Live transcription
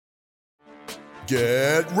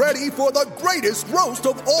Get ready for the greatest roast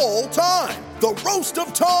of all time, the Roast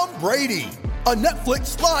of Tom Brady, a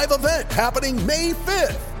Netflix live event happening May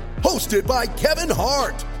 5th. Hosted by Kevin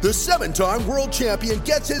Hart, the 7-time world champion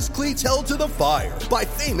gets his cleats held to the fire by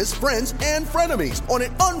famous friends and frenemies on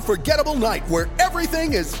an unforgettable night where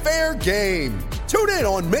everything is fair game. Tune in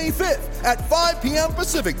on May 5th at 5 p.m.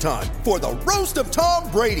 Pacific time for the Roast of Tom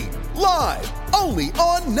Brady, live only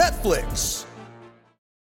on Netflix.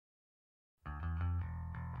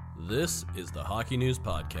 This is the Hockey News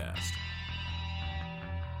Podcast.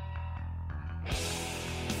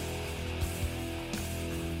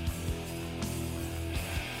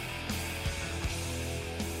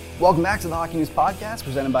 Welcome back to the Hockey News Podcast,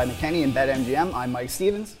 presented by McKenney and BetMGM. I'm Mike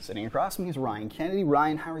Stevens. Sitting across from me is Ryan Kennedy.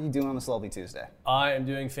 Ryan, how are you doing on this lovely Tuesday? I am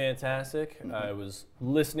doing fantastic. I was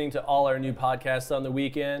listening to all our new podcasts on the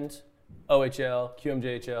weekend. OHL,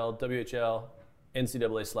 QMJHL, WHL,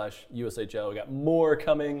 NCAA/USHL. We got more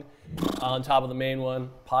coming on top of the main one.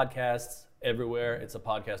 Podcasts everywhere. It's a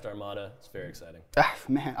podcast armada. It's very exciting.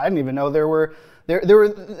 Man, I didn't even know there were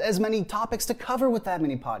as many topics to cover with that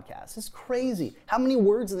many podcasts. It's crazy. How many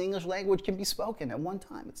words in the English language can be spoken at one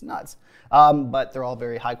time? It's nuts. But they're all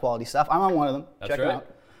very high quality stuff. I'm on one of them. That's Check right. them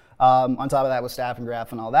out. On top of that with staff and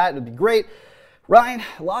graph and all that, it'd be great. Ryan,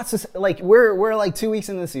 we're like 2 weeks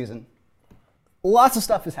into the season. Lots of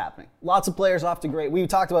stuff is happening. Lots of players off to great. We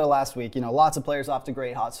talked about it last week. Lots of players off to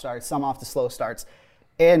great hot starts, some off to slow starts.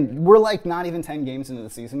 And we're like not even 10 games into the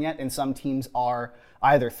season yet, and some teams are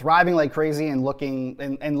either thriving like crazy and looking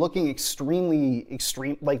extremely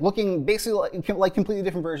extreme, like looking basically like completely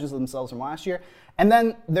different versions of themselves from last year. And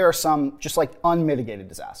then there are some just like unmitigated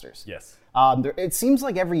disasters. Yes. It seems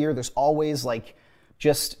like every year there's always like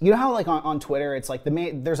just, how like on Twitter, it's like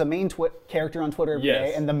there's a main character on Twitter every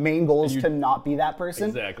day, and the main goal is to not be that person.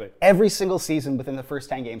 Exactly. Every single season within the first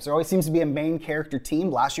 10 games, there always seems to be a main character team.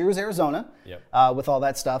 Last year was Arizona, with all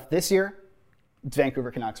that stuff. This year, it's Vancouver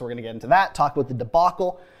Canucks. We're going to get into that, talk about the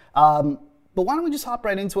debacle. But why don't we just hop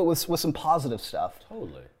right into it with some positive stuff?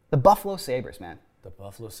 Totally. The Buffalo Sabres, man. The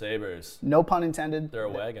Buffalo Sabres. No pun intended. They're a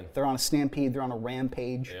wagon. They're on a stampede. They're on a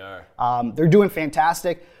rampage. They are. They're doing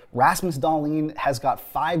fantastic. Rasmus Dahlin has got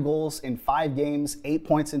 5 goals in 5 games, 8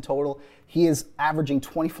 points in total. He is averaging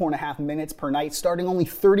 24.5 minutes per night, starting only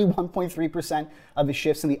 31.3% of his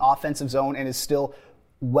shifts in the offensive zone, and is still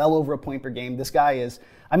well over a point per game. This guy is,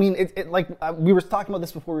 we were talking about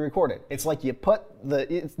this before we recorded. It's like you put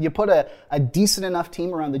a decent enough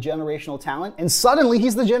team around the generational talent, and suddenly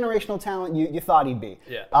he's the generational talent you thought he'd be.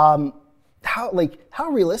 Yeah. How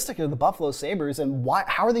realistic are the Buffalo Sabres, and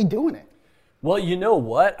how are they doing it? Well, you know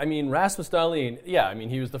what? Rasmus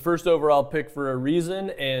Dahlin, he was the first overall pick for a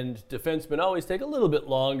reason, and defensemen always take a little bit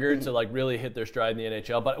longer to really hit their stride in the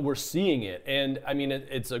NHL, but we're seeing it. And,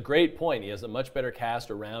 it's a great point. He has a much better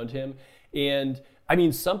cast around him. And,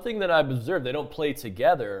 something that I've observed, they don't play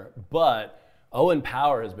together, but Owen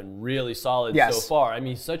Power has been really solid so far.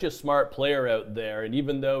 He's such a smart player out there, and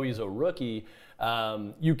even though he's a rookie,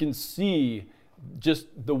 you can see just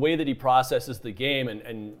the way that he processes the game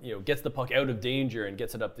and gets the puck out of danger and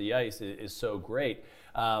gets it up the ice is so great.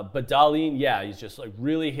 But Dahlin, he's just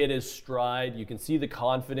really hit his stride. You can see the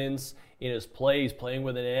confidence in his play. He's playing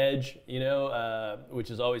with an edge, which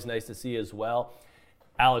is always nice to see as well.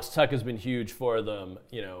 Alex Tuch has been huge for them.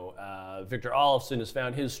 Victor Olofsson has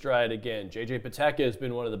found his stride again. JJ Pateka has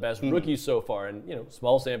been one of the best rookies so far, and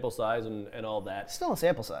small sample size and all that. Still a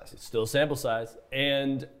sample size. It's still a sample size.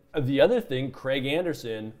 And the other thing, Craig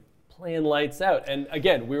Anderson playing lights out. And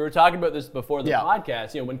again, we were talking about this before the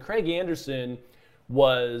podcast. When Craig Anderson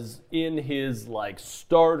was in his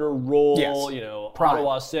starter role,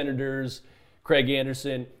 Ottawa Senators, Craig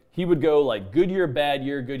Anderson, he would go good year, bad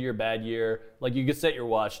year, good year, bad year. You could set your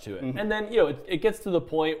watch to it. Mm-hmm. And then, it gets to the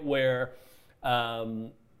point where,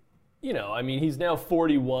 he's now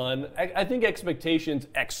 41. I think expectations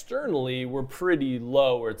externally were pretty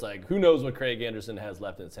low, where it's who knows what Craig Anderson has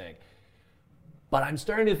left in the tank. But I'm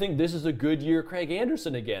starting to think this is a good year Craig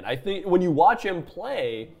Anderson again. I think when you watch him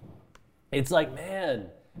play, it's man,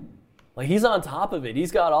 he's on top of it.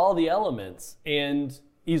 He's got all the elements, and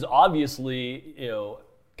he's obviously,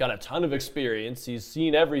 got a ton of experience. He's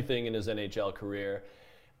seen everything in his NHL career.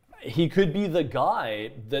 He could be the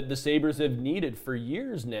guy that the Sabres have needed for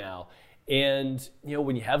years now. And,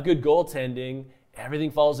 when you have good goaltending,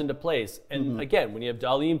 everything falls into place. And again, when you have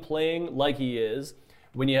Dahlin playing like he is,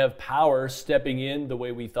 when you have Power stepping in the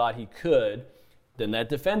way we thought he could, then that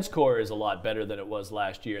defense core is a lot better than it was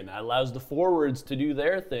last year. And that allows the forwards to do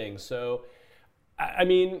their thing. So,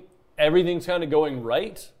 everything's kind of going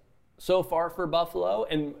right so far for Buffalo,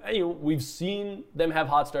 and we've seen them have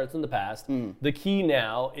hot starts in the past. The key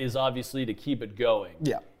now is obviously to keep it going.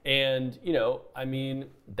 Yeah. And,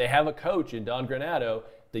 they have a coach in Don Granato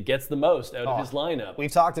that gets the most out of his lineup.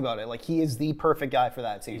 We've talked about it. Like, he is the perfect guy for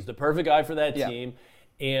that team. He's the perfect guy for that team.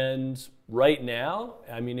 And right now,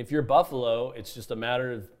 if you're Buffalo, it's just a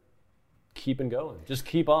matter of keeping going. Just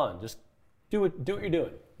keep on. Just do what you're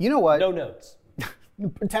doing. You know what? No notes.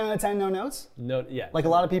 10 out of 10, no notes? No, yeah. Like a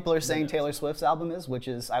lot of people are saying Taylor Swift's album is, which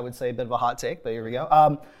is, I would say, a bit of a hot take, but here we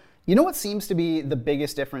go. You know what seems to be the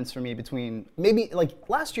biggest difference for me between maybe, like,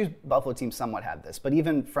 last year's Buffalo team somewhat had this, but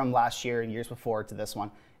even from last year and years before to this one,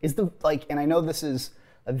 is and I know this is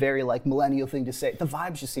a very, millennial thing to say, the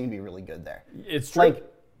vibes just seem to be really good there. It's true.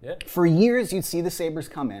 For years, you'd see the Sabres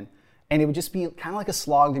come in, and it would just be kind of like a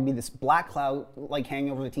slog. There'd be this black cloud,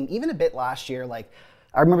 hanging over the team. Even a bit last year, I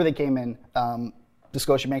remember they came in, the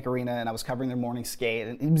Scotiabank Arena, and I was covering their morning skate,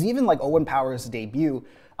 and it was even Owen Power's debut,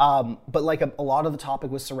 but a lot of the topic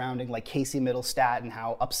was surrounding Casey Middlestat and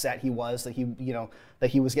how upset he was that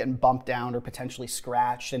he was getting bumped down or potentially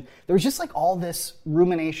scratched, and there was just all this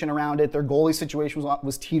rumination around it. Their goalie situation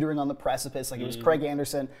was teetering on the precipice. It was Craig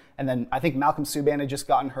Anderson, and then I think Malcolm Subban had just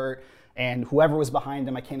gotten hurt, and whoever was behind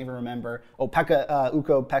him, I can't even remember.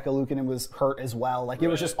 Ukko Pekka Luukkonen was hurt as well. It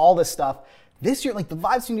was just all this stuff. This year, the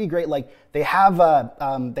vibes seem to be great. They have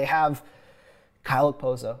Kyle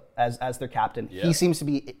Okposo as their captain. Yeah. He seems to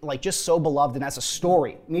be just so beloved and as a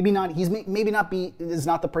story. Maybe not. He's maybe not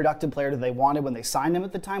the productive player that they wanted when they signed him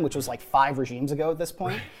at the time, which was 5 regimes ago at this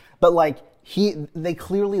point. But they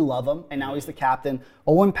clearly love him, and now he's the captain.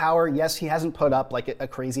 Owen Power, yes, he hasn't put up a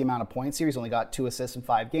crazy amount of points here. He's only got 2 assists in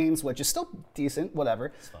 5 games, which is still decent.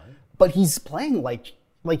 Whatever. It's fine. But he's playing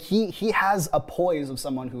he has a poise of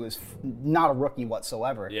someone who is not a rookie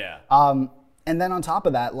whatsoever. Yeah. And then on top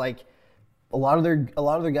of that, a lot of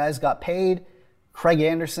their guys got paid. Craig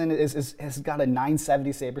Anderson has got a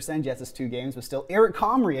 970 save percentage. Yes, it's 2 games, but still. Eric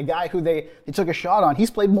Comrie, a guy who they took a shot on,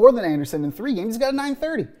 he's played more than Anderson in 3 games. He's got a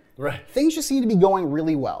 930. Right. Things just seem to be going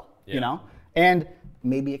really well, And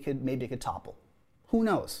maybe it could topple. Who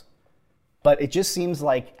knows? But it just seems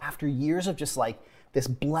after years of just this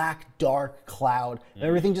black, dark cloud, and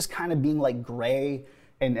everything just kind of being gray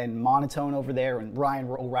and monotone over there, and Ryan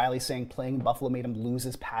O'Reilly saying playing in Buffalo made him lose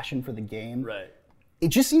his passion for the game. Right. It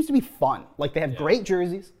just seems to be fun. They have great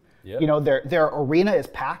jerseys. Yep. Their arena is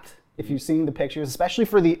packed. If you've seen the pictures, especially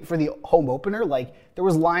for the home opener, there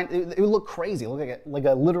was line. It would look crazy. It looked like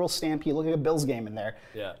a literal stampede. Look like a Bills game in there.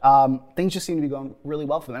 Yeah. Things just seem to be going really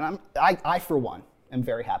well for them, and I for one am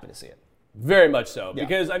very happy to see it. Very much so,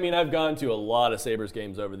 because I've gone to a lot of Sabres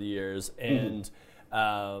games over the years, and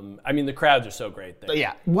the crowds are so great there. But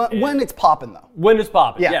yeah, when it's popping though. When it's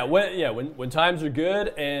popping, when times are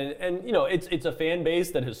good, and it's a fan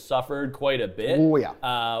base that has suffered quite a bit. Oh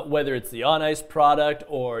yeah. Whether it's the on ice product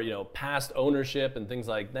or past ownership and things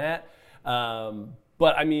like that,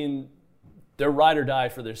 but they're ride or die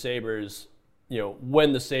for their Sabres.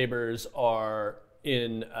 When the Sabres are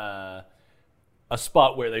in a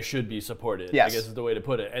spot where they should be supported, yes. I guess is the way to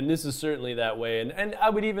put it. And this is certainly that way. And I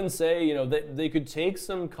would even say, that they could take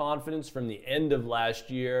some confidence from the end of last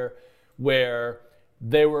year where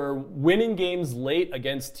they were winning games late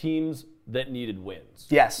against teams that needed wins.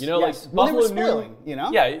 Yes. Yes. Well, Buffalo they were spoiling,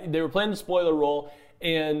 Yeah, they were playing the spoiler role.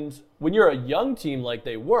 And when you're a young team like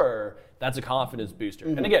they were, that's a confidence booster.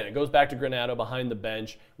 Mm-hmm. And again, it goes back to Granato behind the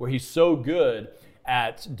bench, where he's so good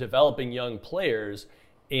at developing young players.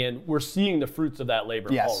 And we're seeing the fruits of that labor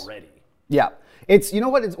already. Yeah. It's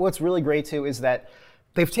what's really great too is that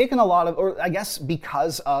they've taken a lot of, or I guess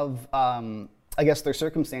because of their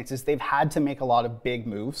circumstances, they've had to make a lot of big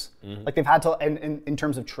moves. Mm-hmm. They've had to, in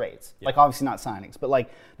terms of trades, obviously not signings, but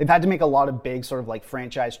they've had to make a lot of big sort of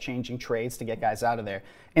franchise changing trades to get guys out of there.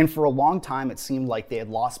 And for a long time, it seemed like they had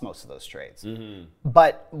lost most of those trades. Mm-hmm.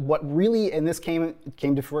 But what really, and this came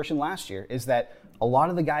to fruition last year, is that a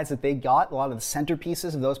lot of the guys that they got, a lot of the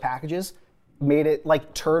centerpieces of those packages, made it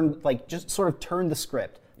just sort of turned the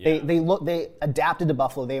script. Yeah. They adapted to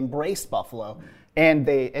Buffalo, they embraced Buffalo, and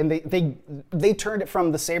they turned it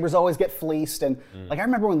from the Sabres always get fleeced, and I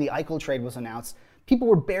remember when the Eichel trade was announced, people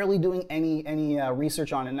were barely doing any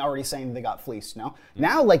research on it and already saying that they got fleeced. No,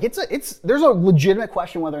 now there's a legitimate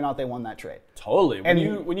question whether or not they won that trade. Totally.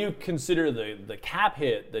 When you consider the cap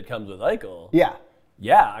hit that comes with Eichel. Yeah.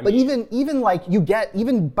 Yeah, but even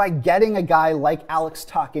by getting a guy like Alex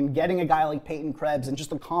Tuck and getting a guy like Peyton Krebs and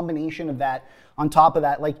just a combination of that on top of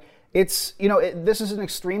that, It's, this is an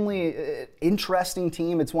extremely interesting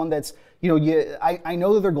team. It's one that's, I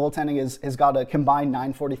know that their goaltending has got a combined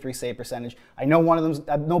 .943 save percentage. I know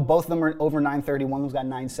both of them are over .930. One of them's got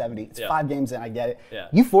 .970. It's 5 games in, I get it. Yeah.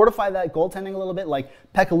 You fortify that goaltending a little bit, like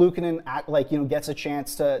Pekka Luukkonen, gets a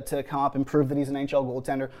chance to come up and prove that he's an NHL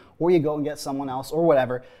goaltender, or you go and get someone else, or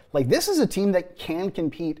whatever. Like, this is a team that can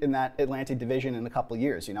compete in that Atlantic division in a couple of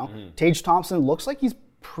years, Tage Thompson looks like he's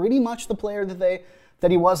pretty much the player that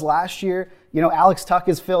he was last year. Alex Tuch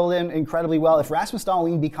has filled in incredibly well. If Rasmus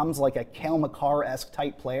Dahlin becomes like a Cale Makar-esque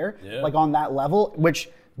type player, like on that level, which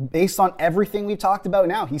based on everything we've talked about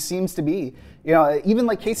now, he seems to be, even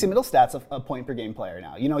like Casey Middlestat's a point per game player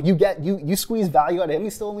now. You squeeze value out of him,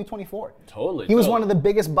 he's still only 24. Totally. He was one of the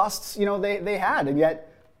biggest busts, they had, and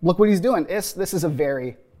yet look what he's doing. This is a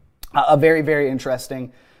very, very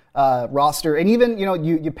interesting roster. And even,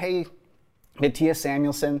 you pay Mattias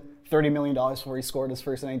Samuelsson $30 million before he scored his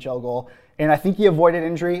first NHL goal. And I think he avoided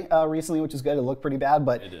injury recently, which is good. It looked pretty bad.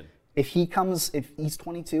 But if he's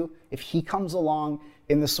 22, if he comes along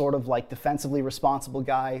in the sort of like defensively responsible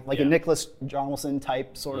guy, like a Nicholas Jarmelson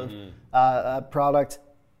type sort of product,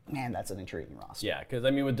 man, that's an intriguing roster. Yeah, because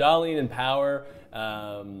with Dahlin and Power,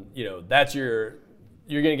 that's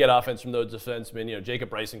you're going to get offense from those defensemen. Jacob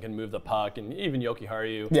Bryson can move the puck, and even Yoki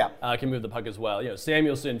Haru can move the puck as well.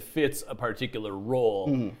 Samuelsson fits a particular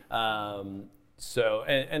role. And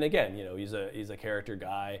again, he's a character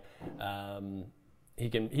guy. He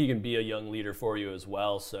can be a young leader for you as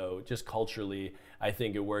well. So just culturally, I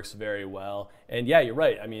think it works very well. And yeah, you're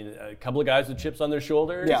right. A couple of guys with chips on their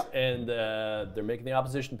shoulders, and they're making the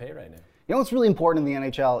opposition pay right now. What's really important in the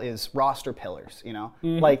NHL is roster pillars,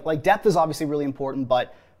 Like depth is obviously really important,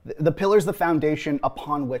 but the pillar's the foundation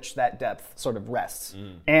upon which that depth sort of rests.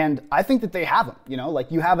 And I think that they have them,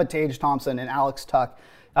 Like you have a Tage Thompson and Alex Tuch,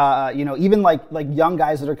 even like young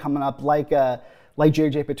guys that are coming up, like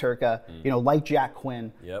JJ Peterka, like Jack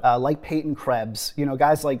Quinn, like Peyton Krebs,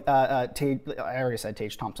 guys like Tage, I already said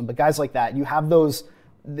Tage Thompson, but guys like that. You have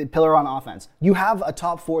the pillar on offense. You have a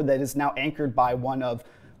top four that is now anchored by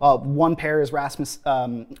one pair is Rasmus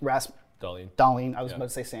Dahlin. I was about to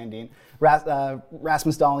say Sandin.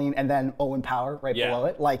 Rasmus Dahlin, and then Owen Power below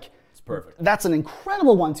it. Like, it's perfect. That's an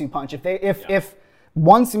incredible 1-2 punch. If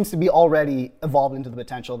one seems to be already evolved into the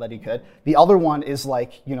potential that he could, the other one is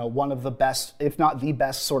like one of the best, if not the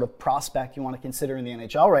best, sort of prospect you want to consider in the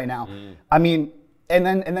NHL right now. And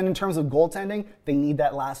then in terms of goaltending, they need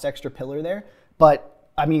that last extra pillar there, but.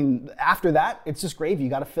 After that, it's just gravy. You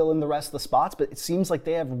got to fill in the rest of the spots, but it seems like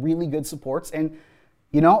they have really good supports. And,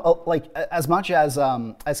 as much as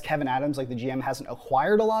Kevin Adams, like the GM, hasn't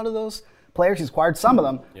acquired a lot of those players, he's acquired some of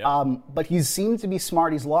them, but he's seemed to be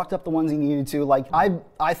smart. He's locked up the ones he needed to. Like,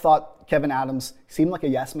 I thought Kevin Adams seemed like a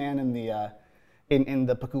yes man in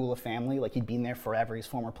the Pakula family. Like, he'd been there forever. He's a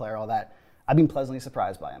former player, all that. I've been pleasantly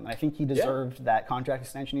surprised by him. And I think he deserved that contract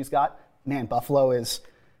extension he's got. Man, Buffalo is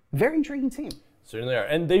a very intriguing team. Certainly are.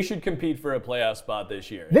 And they should compete for a playoff spot this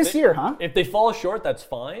year. This year, huh? If they fall short, that's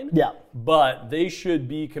fine. Yeah. But they should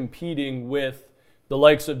be competing with the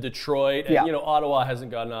likes of Detroit. And, Ottawa hasn't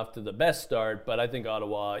gotten off to the best start, but I think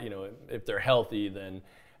Ottawa, if they're healthy, then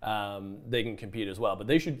they can compete as well. But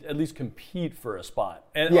they should at least compete for a spot.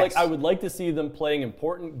 And I would like to see them playing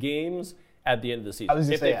important games at the end of the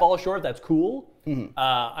season. If they fall short, that's cool.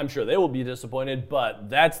 I'm sure they will be disappointed, but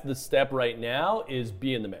that's the step right now, is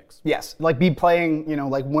be in the mix. Yes, like be playing,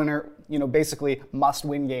 like winner, basically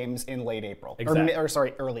must-win games in late April. Exactly.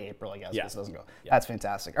 Early April, I guess. Yeah. This doesn't go. Yeah. That's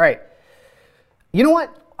fantastic. All right. You know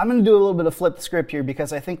what? I'm going to do a little bit of flip the script here,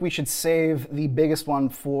 because I think we should save the biggest one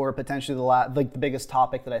for potentially the biggest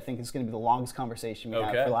topic that I think is going to be the longest conversation we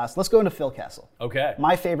have for last. Let's go into Phil Kessel. Okay.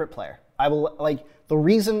 My favorite player.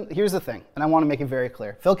 Here's the thing, and I want to make it very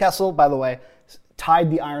clear. Phil Kessel, by the way,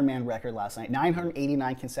 tied the Ironman record last night,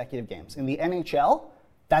 989 consecutive games. In the NHL,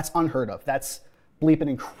 that's unheard of. That's bleeping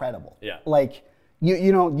incredible. Yeah. Like,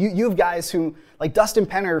 you have guys who, like Dustin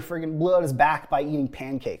Penner friggin' blew out his back by eating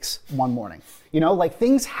pancakes one morning. Like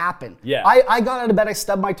things happen. Yeah. I got out of bed, I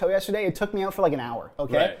stubbed my toe yesterday. It took me out for like an hour,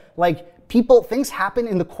 okay? Right. Like things happen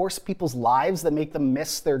in the course of people's lives that make them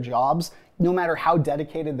miss their jobs, no matter how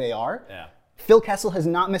dedicated they are. Yeah. Phil Kessel has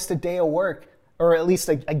not missed a day of work, or at least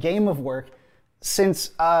a game of work,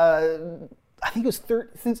 since I think it was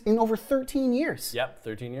since in over 13 years. Yep,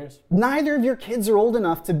 13 years. Neither of your kids are old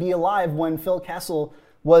enough to be alive when Phil Kessel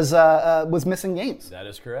was missing games. That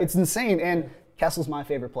is correct. It's insane, and Kessel's my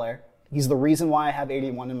favorite player. He's the reason why I have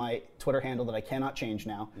 81 in my Twitter handle that I cannot change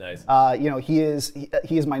now. Nice. He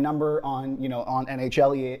is my number on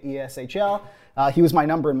NHL, ESHL. He was my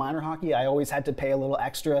number in minor hockey. I always had to pay a little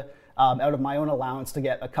extra out of my own allowance to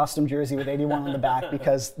get a custom jersey with 81 on the back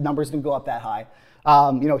because numbers didn't go up that high.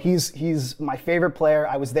 He's my favorite player.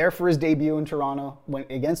 I was there for his debut in Toronto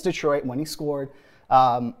against Detroit when he scored,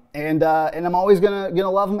 and I'm always gonna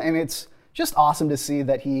love him. And it's just awesome to see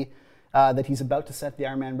that he's about to set the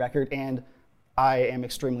Ironman record. And I am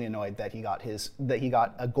extremely annoyed that he got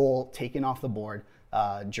a goal taken off the board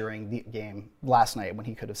during the game last night when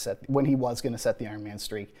he was going to set the Ironman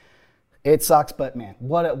streak. It sucks, but man,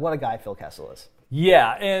 what a guy Phil Kessel is.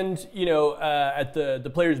 Yeah, and at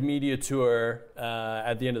the Players Media Tour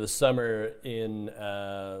at the end of the summer in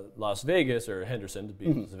Las Vegas, or Henderson to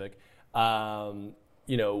be specific,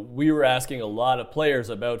 we were asking a lot of players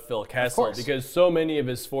about Phil Kessel because so many of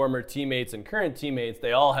his former teammates and current teammates,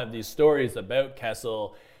 they all have these stories about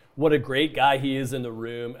Kessel. What a great guy he is in the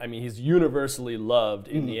room. I mean, he's universally loved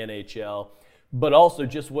in the NHL, but also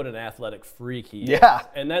just what an athletic freak he is.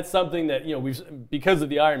 And that's something that, because of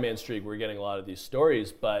the Ironman streak, we're getting a lot of these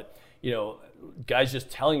stories, but, guys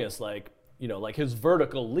just telling us like his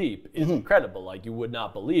vertical leap is incredible. Like, you would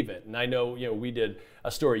not believe it. And I know, we did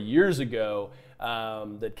a story years ago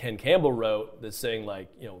that Ken Campbell wrote that's saying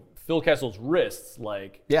Phil Kessel's wrists,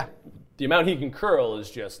 the amount he can curl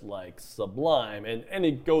is just sublime. And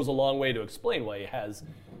it goes a long way to explain why he has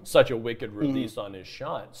such a wicked release on his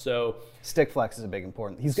shot. So stick flex is a big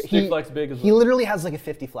important. Stick flex big as well. He literally has a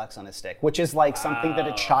 50 flex on his stick, which is something that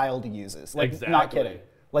a child uses. Exactly. Not kidding.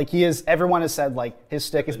 Everyone has said his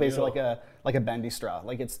stick is basically like a bendy straw.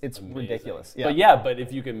 It's ridiculous. Yeah. But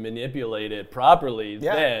if you can manipulate it properly,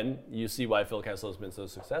 then you see why Phil Kessel has been so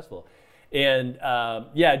successful. And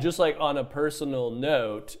just on a personal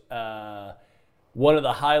note, one of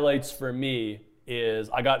the highlights for me is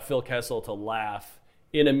I got Phil Kessel to laugh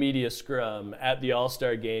in a media scrum at the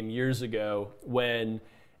All-Star game years ago when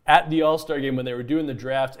they were doing the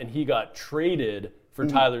draft and he got traded for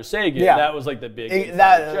Tyler Seguin. That was the big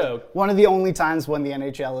joke. One of the only times when the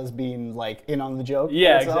NHL is being in on the joke.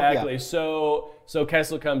 Yeah, exactly. So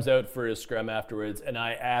Kessel comes out for his scrum afterwards, and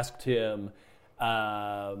I asked him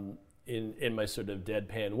in my sort of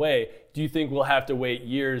deadpan way, do you think we'll have to wait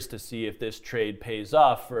years to see if this trade pays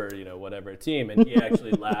off for whatever team? And he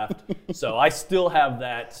actually laughed. So I still have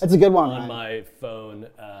that. That's a good one, on Ryan. My phone.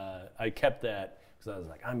 I kept that because I was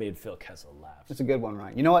I made Phil Kessel laugh. That's a good one,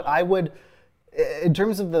 Ryan. You know what? I would, in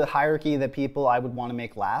terms of the hierarchy that people I would want to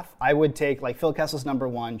make laugh, I would take Phil Kessel's number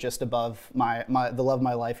one, just above the love of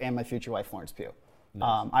my life and my future wife Florence Pugh.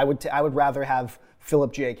 Nice. I would rather have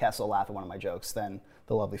Philip J. Kessel laugh at one of my jokes than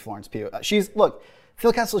the lovely Florence Pugh.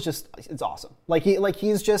 Phil Kessel is it's awesome.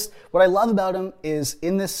 He's just, what I love about him is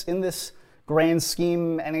in this grand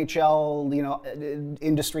scheme NHL,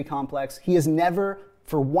 industry complex, he has never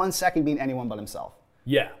for 1 second been anyone but himself.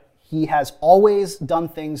 Yeah. He has always done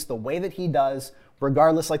things the way that he does,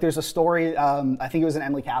 regardless. There's a story, I think it was in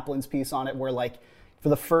Emily Kaplan's piece on it, where for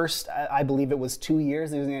the first, I believe it was 2 years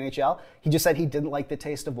that he was in the NHL, he just said he didn't like the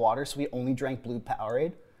taste of water, so he only drank Blue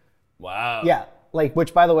Powerade. Wow. Yeah.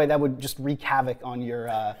 Which, by the way, that would just wreak havoc on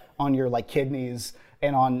your kidneys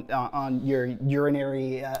and on your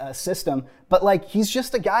urinary system. But he's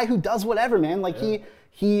just a guy who does whatever, man. I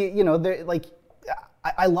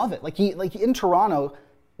love it. In Toronto,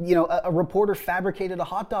 a reporter fabricated a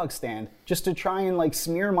hot dog stand just to try and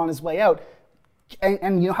smear him on his way out.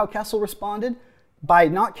 And you know how Kessel responded? By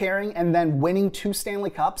not caring and then winning 2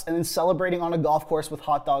 Stanley Cups and then celebrating on a golf course with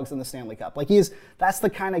hot dogs in the Stanley Cup. That's the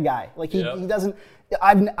kind of guy. He doesn't.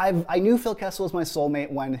 I knew Phil Kessel was my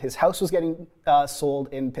soulmate when his house was getting sold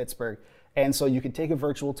in Pittsburgh, and so you could take a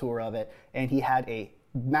virtual tour of it. And he had a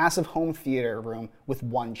massive home theater room with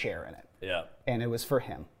 1 chair in it. Yeah. And it was for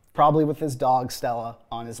him. Probably with his dog Stella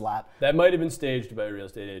on his lap. That might have been staged by a real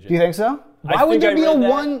estate agent. Do you think so? Why would there be a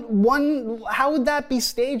one? How would that be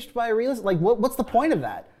staged by a real estate? What's the point of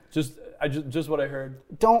that? Just what I heard.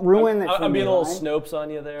 Don't ruin it for me. I'm being a little Snopes on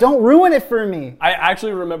you there. Don't ruin it for me. I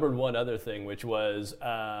actually remembered one other thing, which was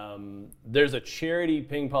there's a charity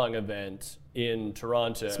ping pong event in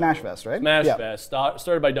Toronto. Smash Fest, right? Smash Fest,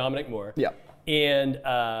 started by Dominic Moore. Yeah. And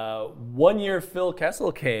 1 year Phil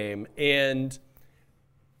Kessel came, and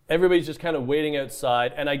everybody's just kind of waiting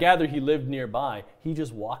outside, and I gather he lived nearby. He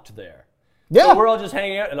just walked there. Yeah. So we're all just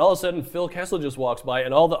hanging out, and all of a sudden Phil Kessel just walks by,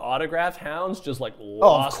 and all the autograph hounds just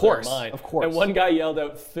lost their mind. Of course. And one guy yelled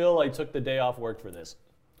out, "Phil, I took the day off work for this."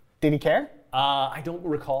 Did he care? I don't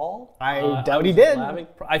recall. I doubt he did. Laughing.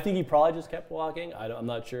 I think he probably just kept walking. I'm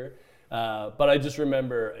not sure. But I just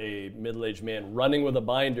remember a middle-aged man running with a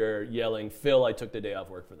binder yelling, "Phil, I took the day off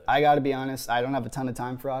work for this." I got to be honest, I don't have a ton of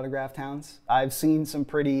time for autographed hounds. I've seen some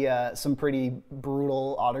pretty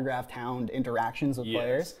brutal autographed hound interactions with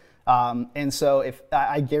players. And so if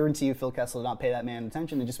I guarantee you Phil Kessel did not pay that man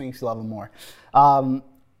attention, it just makes you love him more.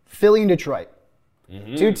 Philly and Detroit.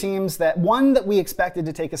 Two teams one that we expected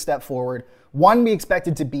to take a step forward, one we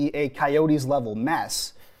expected to be a Coyotes level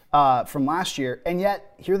mess from last year, and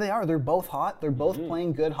yet here they are. They're both hot. They're both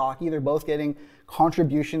playing good hockey. They're both getting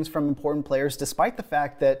contributions from important players, despite the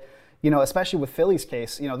fact that, especially with Philly's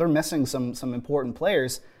case, they're missing some important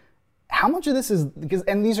players. How much of this is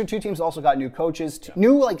and these are two teams that also got new coaches,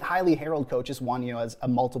 new highly heralded coaches. One, as a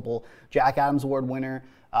multiple Jack Adams Award winner,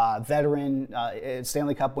 veteran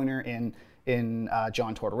Stanley Cup winner in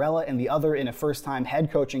John Tortorella, and the other in a first-time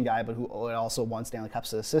head coaching guy, but who also won Stanley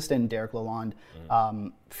Cups as assistant, Derek Lalonde,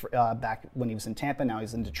 back when he was in Tampa. Now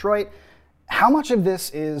he's in Detroit. How much of this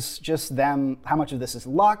is just them? How much of this is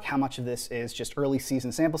luck? How much of this is just early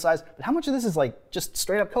season sample size? But how much of this is just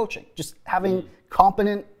straight-up coaching, just having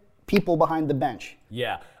competent people behind the bench?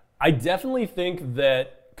 Yeah, I definitely think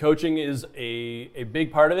that coaching is a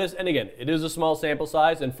big part of this. And again, it is a small sample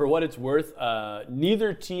size. And for what it's worth,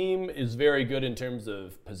 neither team is very good in terms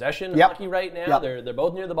of possession hockey right now. They're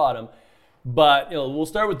both near the bottom. But we'll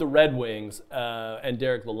start with the Red Wings and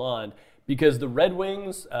Derek Lalonde, because the Red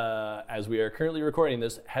Wings, as we are currently recording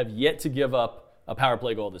this, have yet to give up a power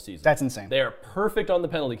play goal this season. That's insane. They are perfect on the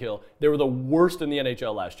penalty kill. They were the worst in the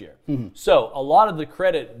NHL last year. So a lot of the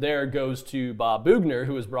credit there goes to Bob Boughner,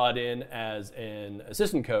 who was brought in as an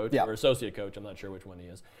assistant coach or associate coach. I'm not sure which one he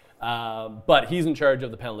is. But he's in charge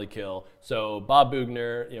of the penalty kill. So Bob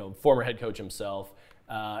Boughner, former head coach himself.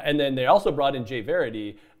 And then they also brought in Jay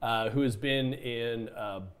Verity, who has been in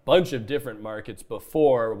a bunch of different markets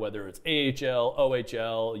before, whether it's AHL,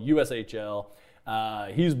 OHL, USHL.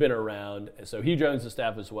 He's been around, so he joins the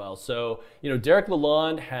staff as well. So, Derek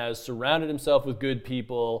Lalonde has surrounded himself with good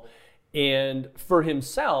people. And for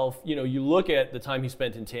himself, you look at the time he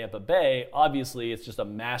spent in Tampa Bay, obviously it's just a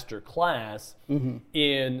master class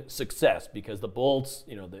in success, because the Bolts,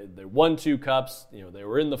 they won 2 cups. They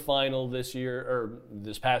were in the final this year, or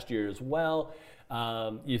this past year as well.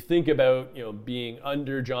 You think about, being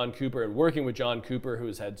under John Cooper and working with John Cooper, who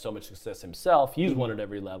has had so much success himself. He's won at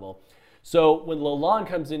every level. So when Lalonde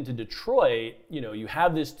comes into Detroit, you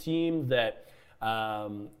have this team that,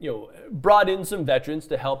 brought in some veterans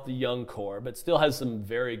to help the young core, but still has some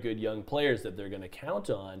very good young players that they're going to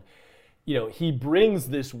count on. He brings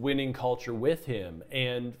this winning culture with him.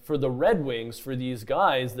 And for the Red Wings, for these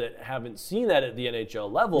guys that haven't seen that at the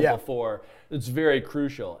NHL level before, it's very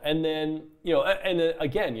crucial. And then,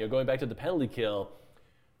 again, going back to the penalty kill,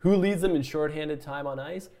 who leads them in shorthanded time on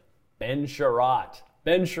ice? Ben Sherratt.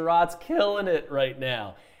 Ben Sherratt's killing it right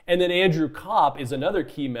now. And then Andrew Kopp is another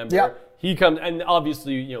key member. Yep. He comes, and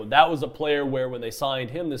obviously, that was a player where when they signed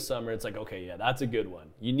him this summer, it's like, okay, yeah, that's a good one.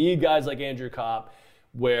 You need guys like Andrew Kopp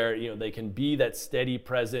where, they can be that steady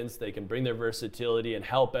presence, they can bring their versatility and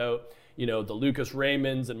help out, the Lucas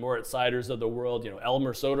Raymonds and Moritz Seiders of the world.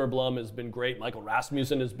 Elmer Soderblom has been great. Michael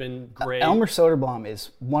Rasmussen has been great. Elmer Soderblom is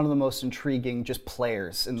one of the most intriguing just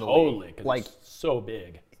players in the league. Totally, he's so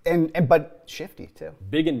big. But shifty too.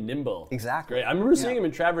 Big and nimble. Exactly. Great. I remember seeing him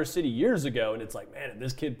in Traverse City years ago, and it's like, man, if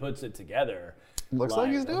this kid puts it together, looks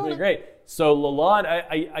like he's doing it. Great. So Lalonde,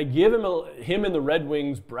 I give him and the Red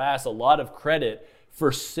Wings brass a lot of credit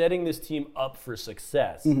for setting this team up for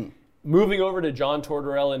success. Moving over to John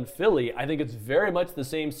Tortorella in Philly, I think it's very much the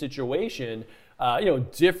same situation.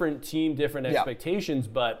 Different team, different expectations,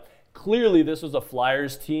 but clearly this was a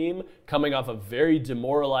Flyers team coming off a very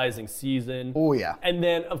demoralizing season. Oh, yeah. And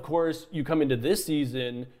then, of course, you come into this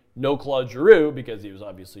season, no Claude Giroux, because he was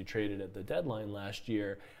obviously traded at the deadline last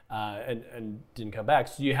year and didn't come back.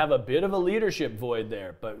 So you have a bit of a leadership void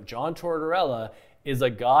there. But John Tortorella is a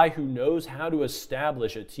guy who knows how to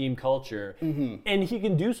establish a team culture, and he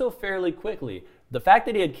can do so fairly quickly. The fact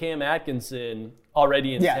that he had Cam Atkinson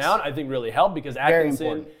already in town, I think really helped, because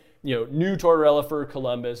Atkinson, knew Tortorella for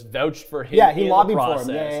Columbus, vouched for him. Yeah, he in lobbied the process.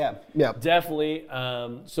 for him. Yeah. Definitely.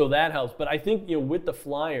 So that helps. But I think, with the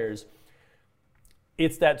Flyers,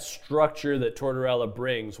 it's that structure that Tortorella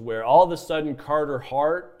brings, where all of a sudden Carter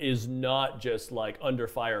Hart is not just like under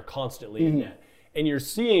fire constantly in net. And you're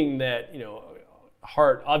seeing that,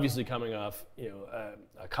 Hart obviously coming off,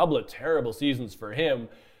 a couple of terrible seasons for him.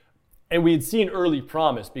 And we had seen early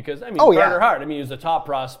promise because, Carter Hart, he was a top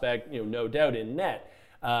prospect, no doubt in net.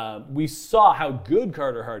 We saw how good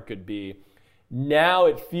Carter Hart could be. Now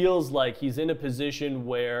it feels like he's in a position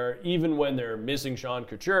where even when they're missing Sean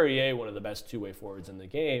Couturier, one of the best two-way forwards in the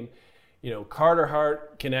game, Carter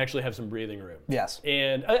Hart can actually have some breathing room. Yes.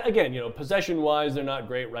 And again, possession-wise, they're not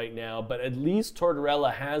great right now, but at least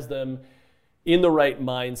Tortorella has them in the right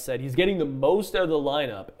mindset. He's getting the most out of the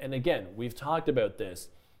lineup. And again, we've talked about this.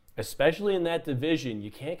 especially in that division,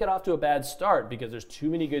 you can't get off to a bad start because there's too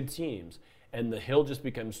many good teams, and the hill just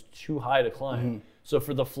becomes too high to climb. So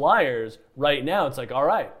for the Flyers, right now, it's like, all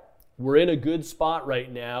right, we're in a good spot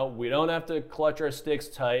right now. We don't have to clutch our sticks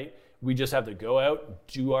tight. We just have to go out,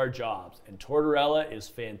 do our jobs. And Tortorella is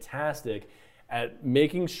fantastic at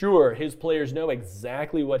making sure his players know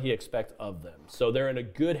exactly what he expects of them. So they're in a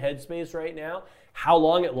good headspace right now. How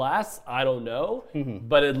long it lasts, I don't know.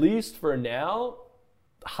 But at least for now,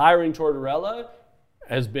 hiring Tortorella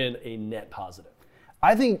has been a net positive.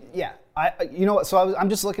 I think, yeah. I'm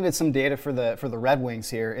just looking at some data for the Red Wings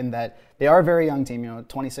here, in that they are a very young team,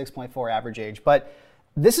 26.4 average age. But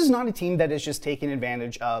this is not a team that is just taking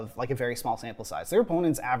advantage of like a very small sample size. Their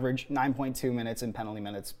opponents average 9.2 minutes in penalty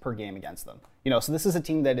minutes per game against them. So this is a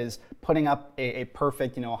team that is putting up a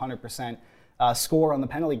perfect, 100% score on the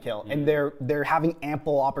penalty kill, and they're having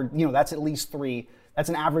ample opportunity. That's at least 3. That's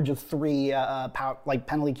an average of 3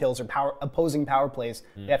 penalty kills or opposing power plays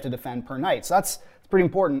they have to defend per night. So that's pretty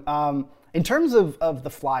important. In terms of the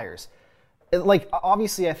Flyers,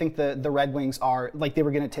 obviously I think the Red Wings are they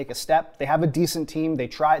were going to take a step. They have a decent team. They've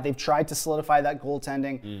tried to solidify that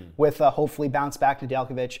goaltending with hopefully bounce back to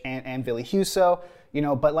Nedeljkovic and Ville Husso.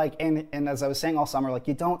 But and as I was saying all summer,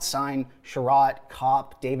 you don't sign Sherratt,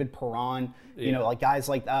 Kopp, David Perron, guys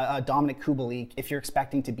like Dominic Kubalik if you're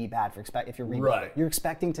expecting to be bad, if you're rebuilding. Right. You're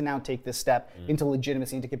expecting to now take this step into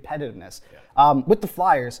legitimacy, into competitiveness. Yeah. With the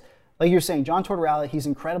Flyers, like you're saying, John Tortorella, he's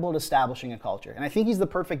incredible at establishing a culture. And I think he's the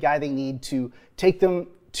perfect guy they need to take them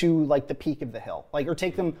to the peak of the hill, or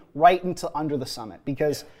take them right into under the summit,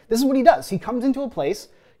 because this is what he does. He comes into a place,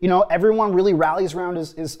 everyone really rallies around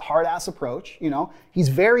his hard-ass approach. He's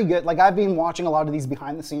very good. I've been watching a lot of these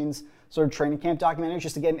behind-the-scenes sort of training camp documentaries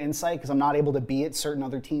just to get an insight, because I'm not able to be at certain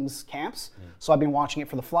other teams' camps. So I've been watching it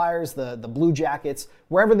for the Flyers, the Blue Jackets,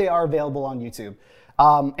 wherever they are available on YouTube.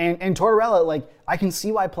 And Tortorella, I can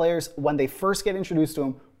see why players, when they first get introduced to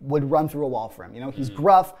him, would run through a wall for him. He's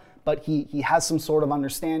gruff, but he has some sort of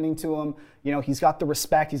understanding to him. He's got the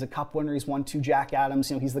respect. He's a cup winner. He's won 2 Jack Adams.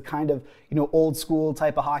 He's the kind of, old school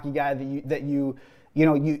type of hockey guy that you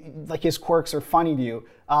his quirks are funny to you.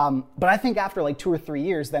 But I think after 2 or 3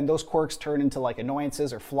 years, then those quirks turn into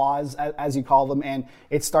annoyances or flaws, as you call them, and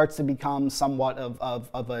it starts to become somewhat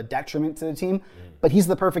of a detriment to the team. But he's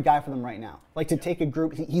the perfect guy for them right now. To take a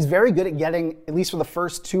group, he's very good at getting, at least for the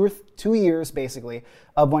first 2 years, basically,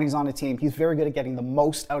 of when he's on a team, he's very good at getting the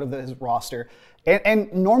most out of his roster.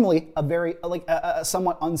 And normally a very a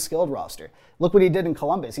somewhat unskilled roster. Look what he did in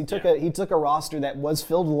Columbus. He took a roster that was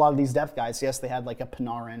filled with a lot of these depth guys. Yes, they had a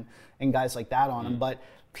Panarin and guys like that on him, but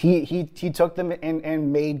he took them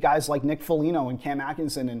and made guys like Nick Foligno and Cam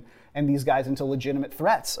Atkinson and these guys into legitimate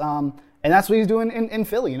threats. And that's what he's doing in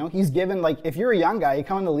Philly. He's given, if you're a young guy, you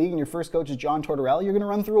come in the league and your first coach is John Tortorella, you're going to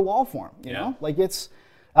run through a wall for him. You know,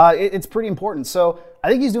 it's pretty important. So I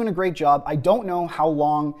think he's doing a great job. I don't know how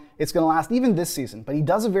long it's going to last, even this season, but he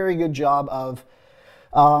does a very good job of.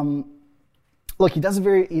 He does a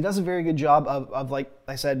very good job of like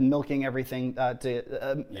I said, milking everything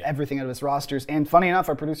everything out of his rosters. And funny enough,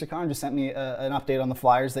 our producer Connor just sent me an update on the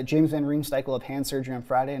Flyers that James Van Riemsdyk will have hand surgery on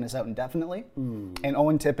Friday and is out indefinitely. And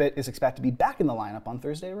Owen Tippett is expected to be back in the lineup on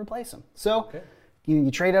Thursday to replace him. So you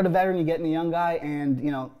trade out a veteran, you get in a young guy,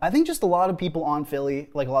 and I think just a lot of people on Philly,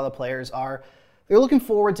 like a lot of the players, they're looking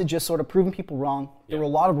forward to just sort of proving people wrong. There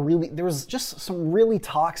was just some really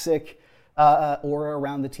toxic aura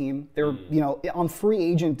around the team. There were, on free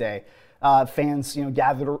agent day, fans,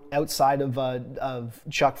 gathered outside of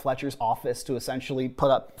Chuck Fletcher's office to essentially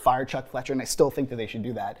fire Chuck Fletcher, and I still think that they should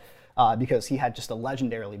do that because he had just a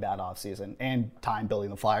legendarily bad offseason and time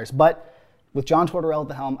building the Flyers. But with John Tortorella at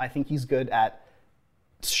the helm, I think he's good at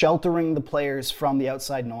sheltering the players from the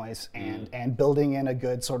outside noise and building in a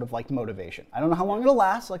good sort of motivation. I don't know how long it'll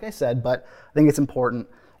last, like I said, but I think it's important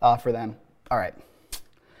for them. All right.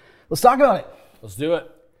 Let's talk about it. Let's do it.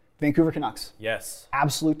 Vancouver Canucks. Yes.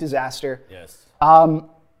 Absolute disaster. Yes.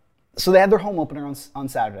 So they had their home opener on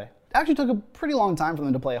Saturday. It actually took a pretty long time for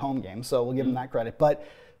them to play a home game, so we'll give them that credit. But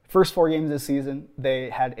first 4 games this season, they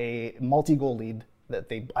had a multi-goal lead that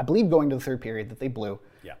I believe going to the third period, that they blew.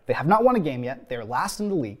 Yeah. They have not won a game yet. They're last in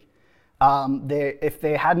the league. If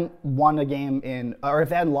they hadn't won a game or if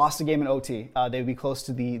they hadn't lost a game in OT, they'd be close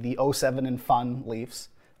to the 07 and fun Leafs.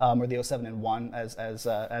 Or the 07 and 1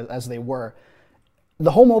 as they were.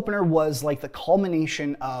 The home opener was the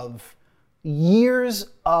culmination of years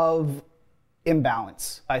of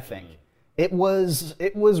imbalance, I think. It was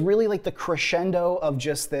really the crescendo of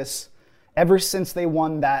just this. Ever since they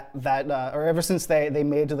won or ever since they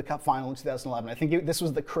made it to the Cup final in 2011, I think this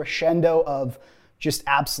was the crescendo of just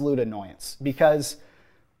absolute annoyance, because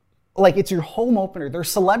like it's your home opener. There's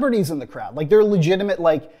celebrities in the crowd. Like they're legitimate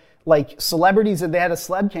like celebrities that they had a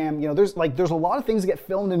celeb cam. You know, there's a lot of things that get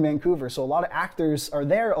filmed in Vancouver, so a lot of actors are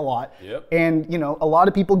there a lot. Yep. And you know, a lot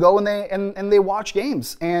of people go and they watch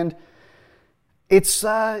games, and it's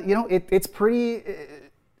it's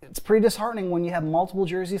pretty disheartening when you have multiple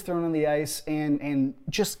jerseys thrown on the ice and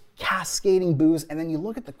just cascading boos, and then you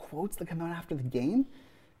look at the quotes that come out after the game.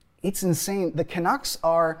 It's insane. The Canucks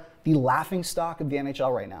are the laughingstock of the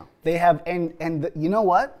NHL right now. They have, you know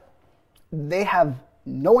what? They have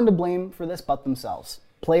no one to blame for this but themselves,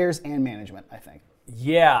 players and management, I think.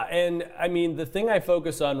 Yeah, and I mean, the thing I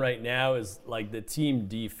focus on right now is like the team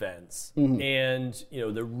defense. Mm-hmm. And, you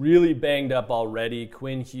know, they're really banged up already.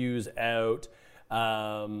 Quinn Hughes out.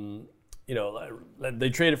 You know,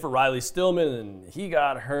 they traded for Riley Stillman and he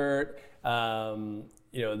got hurt. You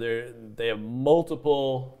know, they have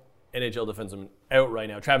multiple NHL defensemen out right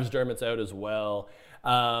now. Travis Dermott's out as well.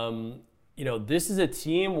 You know, this is a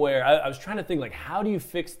team where I was trying to think, like, how do you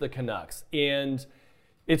fix the Canucks? And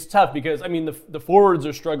it's tough because, I mean, the forwards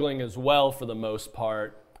are struggling as well for the most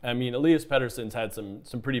part. I mean, Elias Pettersson's had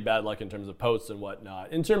some pretty bad luck in terms of posts and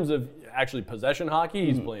whatnot. In terms of actually possession hockey,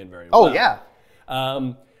 he's playing very well. Oh, yeah.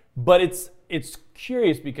 But it's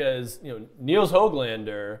curious because, you know, Niels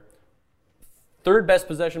Höglander, third best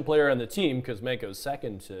possession player on the team because Manko's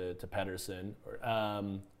second to Pettersson,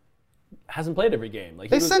 hasn't played every game. Like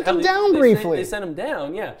they sent him down briefly. They sent him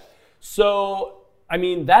down, yeah. So, I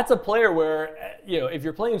mean, that's a player where, you know, if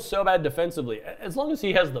you're playing so bad defensively, as long as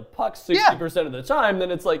he has the puck 60% of the time,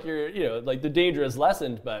 then it's like like the danger is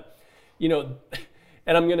lessened. But, you know,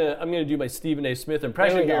 and I'm gonna do my Stephen A. Smith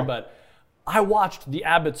impression here, but I watched the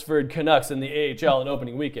Abbotsford Canucks in the AHL in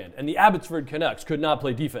opening weekend, and the Abbotsford Canucks could not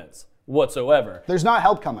play defense whatsoever. There's not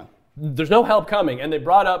help coming. There's no help coming, and they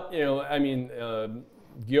brought up, you know, I mean,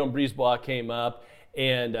 Guillaume Brisebois came up,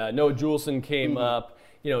 and Noah Juleson came up.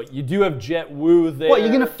 You know, you do have Jet Wu there. What, you're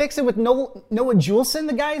going to fix it with Noah Juleson?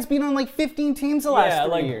 The guy's been on like 15 teams the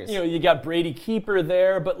last 3 years. You know, you got Brady Keeper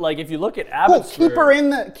there, but like if you look at Abbotsford,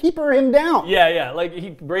 keeper him down. Yeah.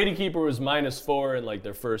 Like Brady Keeper was -4 in like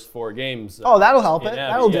their first 4 games. Oh, that'll help it.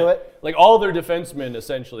 That'll do it. Like all their defensemen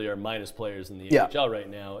essentially are minus players in the NHL right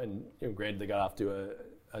now, and you know, granted they got off to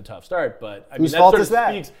a tough start, but I mean whose fault is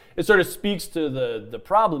that? It sort of speaks to the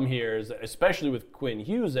problem here, is that especially with Quinn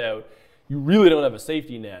Hughes out, you really don't have a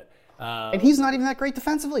safety net. And he's not even that great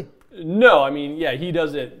defensively. No, I mean, yeah, he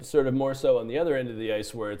does it sort of more so on the other end of the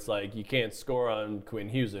ice where it's like you can't score on Quinn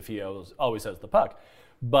Hughes if he always has the puck.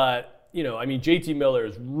 But, you know, I mean, JT Miller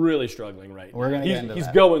is really struggling right now. We're going to get into that. He's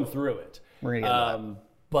going through it. We're going to get into that.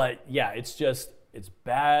 But, yeah, it's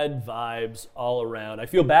bad vibes all around. I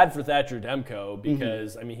feel bad for Thatcher Demko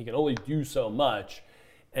because, I mean, he can only do so much.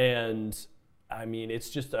 And I mean, it's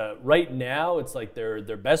just right now, it's like their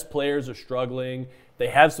best players are struggling. They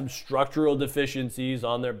have some structural deficiencies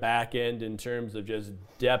on their back end in terms of just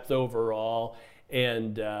depth overall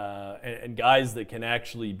and guys that can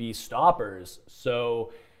actually be stoppers.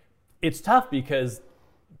 So it's tough because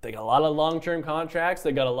they got a lot of long-term contracts.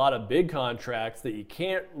 They got a lot of big contracts that you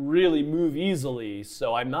can't really move easily.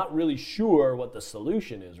 So I'm not really sure what the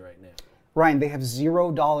solution is right now. Ryan, they have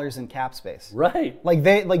 $0 in cap space. Right.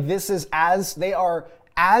 They are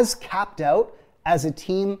as capped out as a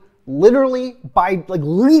team legally by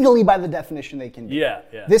the definition they can be. Yeah.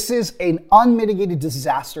 This is an unmitigated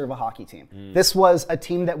disaster of a hockey team. This was a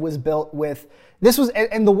team that was built with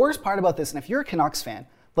and the worst part about this, and if you're a Canucks fan,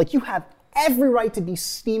 like you have every right to be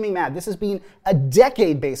steaming mad. This has been a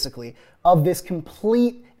decade basically of this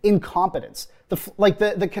complete incompetence.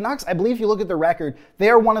 The Canucks, I believe if you look at the record, they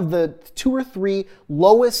are one of the 2 or 3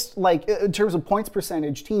 lowest, like in terms of points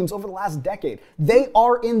percentage teams over the last decade. They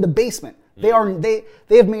are in the basement. They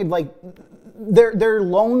have made like their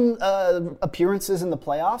lone appearances in the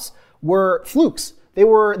playoffs were flukes. They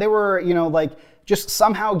were you know, like just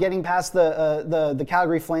somehow getting past the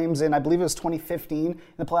Calgary Flames in, I believe it was 2015 in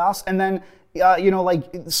the playoffs, and then you know, like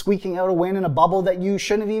squeaking out a win in a bubble that you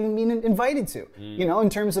shouldn't have even been invited to. You know, in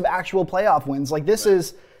terms of actual playoff wins, like this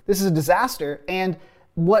is a disaster. And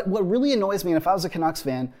what really annoys me, and if I was a Canucks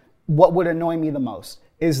fan, what would annoy me the most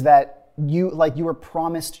is that you were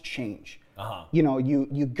promised change. You know,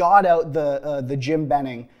 you got out the Jim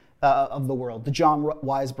Benning of the world, the John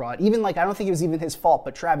Weisbrod. Even like I don't think it was even his fault,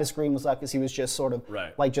 but Travis Green was up because he was just sort of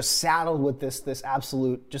like just saddled with this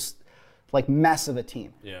absolute just like mess of a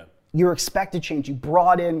team. Yeah. You're expected change. You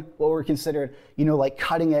brought in what were considered, like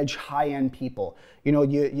cutting edge, high end people.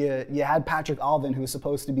 You had Patrick Alvin, who's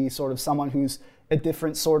supposed to be sort of someone who's a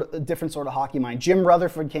different sort of hockey mind. Jim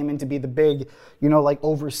Rutherford came in to be the big, like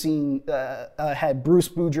overseeing head. Bruce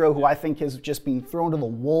Boudreau, who I think has just been thrown to the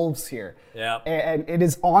wolves here. Yeah. And it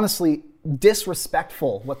is honestly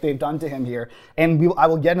disrespectful what they've done to him here. And I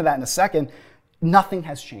will get into that in a second. Nothing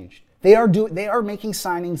has changed. They are making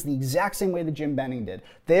signings the exact same way that Jim Benning did.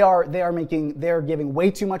 They are giving way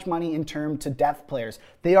too much money in term to depth players.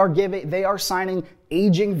 They are signing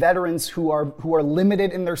aging veterans who are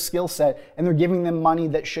limited in their skill set, and they're giving them money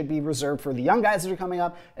that should be reserved for the young guys that are coming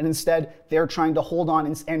up. And instead, they're trying to hold on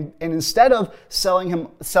and instead of selling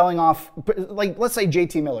off, like let's say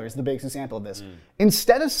JT Miller is the biggest example of this.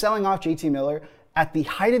 Instead of selling off JT Miller at the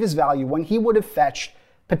height of his value, when he would have fetched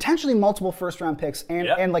potentially multiple first-round picks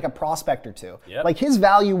and like a prospect or two. Yep. Like his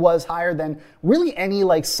value was higher than really any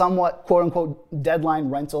like somewhat quote-unquote deadline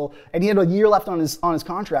rental, and he had a year left on his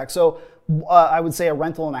contract. So I would say a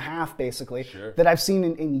rental and a half basically that I've seen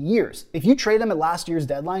in years. If you trade him at last year's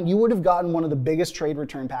deadline, you would have gotten one of the biggest trade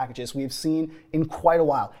return packages we've seen in quite a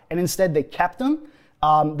while. And instead they kept him.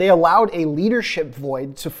 They allowed a leadership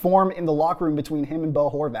void to form in the locker room between him and Bo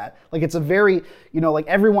Horvat. Like it's a very, like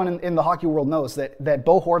everyone in the hockey world knows that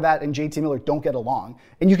Bo Horvat and JT Miller don't get along.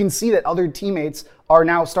 And you can see that other teammates are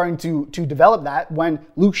now starting to develop that when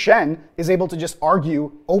Luke Schenn is able to just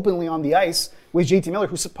argue openly on the ice with JT Miller,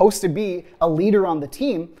 who's supposed to be a leader on the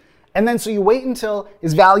team. And then so you wait until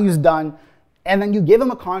his value's done, and then you give him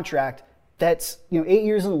a contract that's 8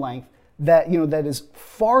 years in length, that is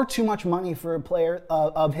far too much money for a player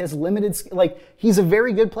of his limited. Like he's a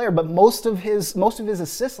very good player, but most of his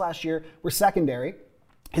assists last year were secondary.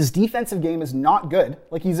 His defensive game is not good.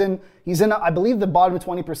 Like he's in I believe the bottom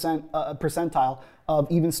 20% percentile of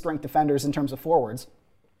even strength defenders in terms of forwards.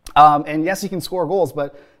 And yes, he can score goals,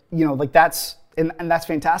 but that's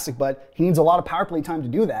fantastic. But he needs a lot of power play time to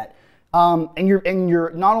do that. And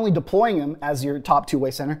you're not only deploying him as your top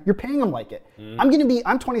two-way center, you're paying him like it.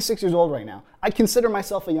 I'm 26 years old right now. I consider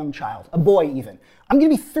myself a young child, a boy even. I'm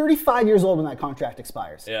going to be 35 years old when that contract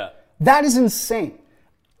expires. Yeah. That is insane.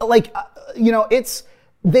 Like,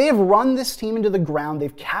 they have run this team into the ground.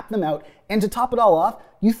 They've capped them out. And to top it all off,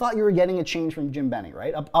 you thought you were getting a change from Jim Benning,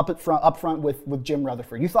 right? Up front with Jim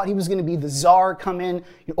Rutherford. You thought he was going to be the czar, come in,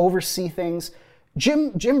 oversee things.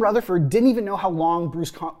 Jim Rutherford didn't even know how long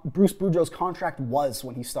Bruce Boudreau's contract was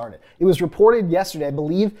when he started. It was reported yesterday, I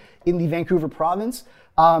believe, in the Vancouver province,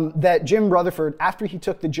 that Jim Rutherford, after he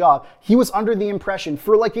took the job, he was under the impression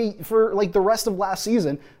for the rest of last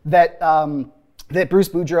season that Bruce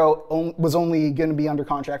Boudreau was only going to be under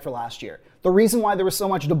contract for last year. The reason why there was so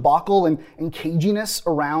much debacle and caginess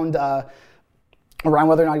around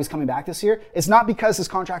whether or not he's coming back this year, it's not because his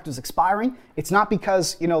contract was expiring. It's not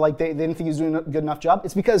because, they didn't think he was doing a good enough job.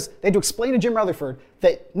 It's because they had to explain to Jim Rutherford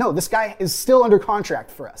that, no, this guy is still under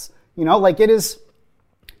contract for us.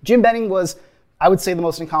 Jim Benning was, I would say, the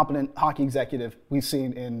most incompetent hockey executive we've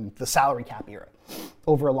seen in the salary cap era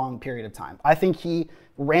over a long period of time. I think he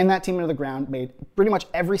ran that team into the ground, made pretty much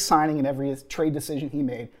every signing and every trade decision he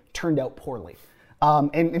made turned out poorly.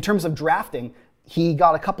 And in terms of drafting, he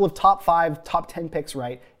got a couple of top 5, top 10 picks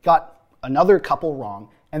right, got another couple wrong,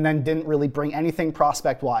 and then didn't really bring anything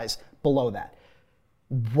prospect-wise below that.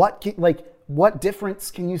 What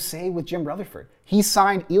difference can you say with Jim Rutherford? He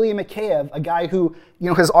signed Ilya Mikheyev, a guy who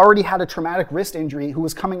has already had a traumatic wrist injury, who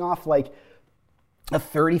was coming off like a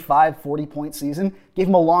 35, 40-point season, gave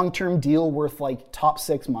him a long-term deal worth like top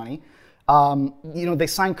 6 money. They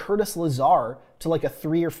signed Curtis Lazar to like a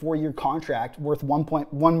 3 or 4 year contract worth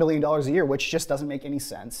 $1.1 million a year, which just doesn't make any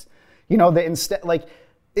sense. They instead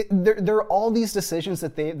there are all these decisions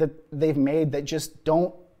that they've made that just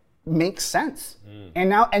don't make sense.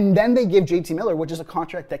 And then they give JT Miller, which is a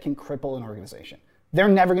contract that can cripple an organization. They're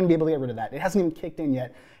never going to be able to get rid of that. It hasn't even kicked in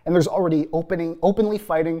yet, and there's already openly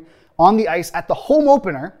fighting on the ice at the home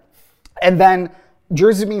opener, and then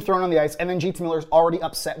jerseys being thrown on the ice, and then JT Miller's already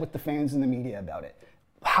upset with the fans and the media about it.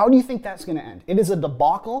 How do you think that's going to end? It is a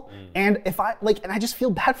debacle, and I just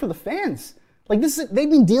feel bad for the fans. They've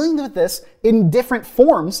been dealing with this in different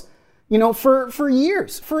forms, for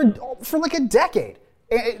years, for like a decade.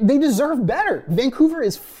 They deserve better. Vancouver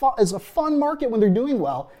is a fun market when they're doing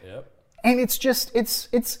well, and it's just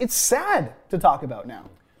it's sad to talk about now.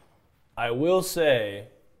 I will say,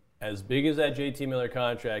 as big as that JT Miller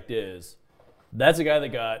contract is, that's a guy that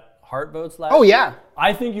got heart votes last year. Oh, yeah.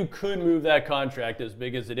 I think you could move that contract as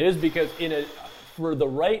big as it is because for the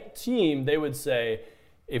right team, they would say,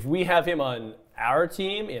 if we have him on our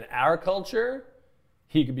team, in our culture,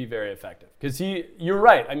 he could be very effective. Because you're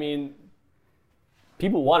right. I mean,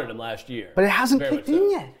 people wanted him last year. But it hasn't kicked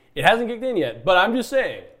in yet. It hasn't kicked in yet. But I'm just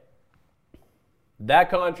saying, that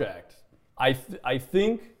contract, I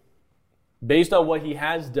think, based on what he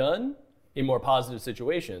has done in more positive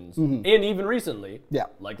situations, and even recently,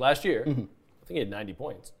 like last year, I think he had 90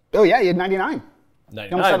 points. Oh, yeah, he had 99.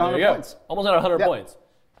 99, almost had there 100 you go. points. Almost had 100 points.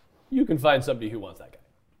 You can find somebody who wants that guy.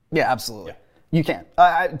 Yeah, absolutely. Yeah. You can.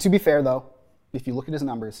 To be fair, though, if you look at his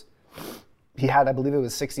numbers, he had, I believe it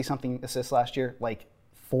was 60-something assists last year. Like,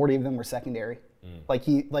 40 of them were secondary. But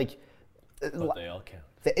they all count.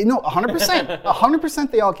 No, 100%.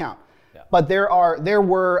 100% they all count. Yeah. But there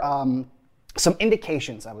were some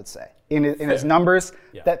indications, I would say, in his numbers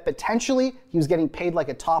that potentially he was getting paid like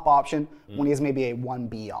a top option when he is maybe a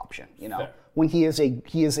 1B option. You know, when he is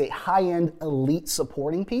a high-end elite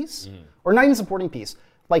supporting piece, or not even supporting piece,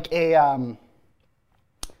 like a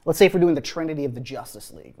let's say if we're doing the Trinity of the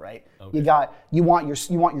Justice League, right? Okay. You want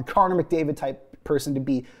your Connor McDavid type person to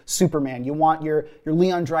be Superman. You want your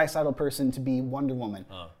Leon Draisaitl person to be Wonder Woman.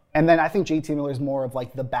 And then I think JT Miller is more of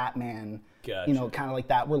like the Batman, you know, kind of like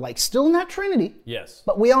that. We're like still in that Trinity. Yes.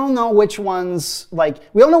 But we all know which ones, like,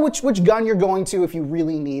 we all know which gun you're going to if you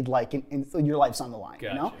really need, like, your life's on the line,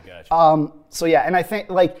 you know? Gotcha. So yeah, and I think,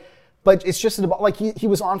 like, but it's just about, like, he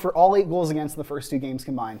was on for all 8 goals against the first 2 games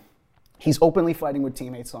combined. He's openly fighting with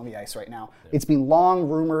teammates on the ice right now. Yeah. It's been long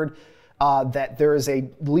rumored that there is a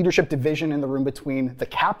leadership division in the room between the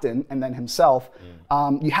captain and then himself.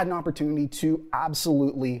 You had an opportunity to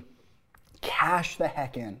absolutely cash the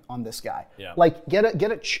heck in on this guy. Yeah. Like, get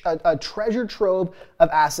a treasure trove of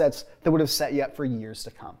assets that would have set you up for years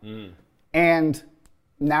to come. And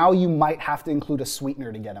now you might have to include a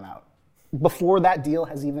sweetener to get him out before that deal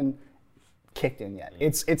has even kicked in yet.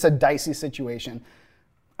 It's a dicey situation.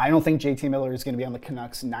 I don't think JT Miller is going to be on the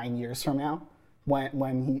Canucks 9 years from now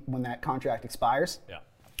when that contract expires. Yeah.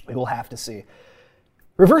 We'll have to see.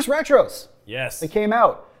 Reverse retros. Yes. They came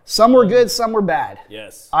out. Some were good, some were bad.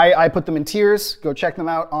 Yes. I put them in tiers. Go check them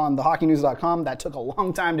out on thehockeynews.com. That took a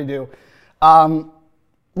long time to do.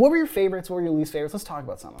 What were your favorites? What were your least favorites? Let's talk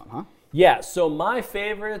about some of them, huh? Yeah, so my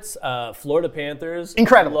favorites, Florida Panthers.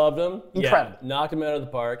 Incredible. Loved them. Incredible. Yeah, knocked them out of the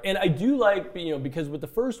park. And I do like, because with the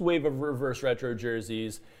first wave of reverse retro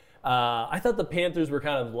jerseys, I thought the Panthers were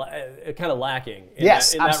kind of lacking in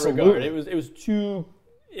that regard. It was too.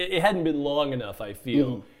 It hadn't been long enough, I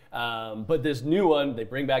feel. But this new one, they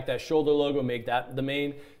bring back that shoulder logo, make that the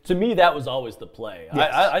main. To me, that was always the play.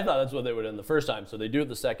 Yes. I thought that's what they would have done the first time, so they do it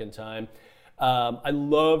the second time. I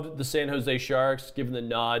loved the San Jose Sharks giving the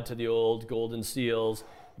nod to the old Golden Seals.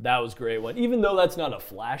 That was a great one. Even though that's not a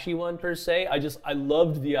flashy one per se, I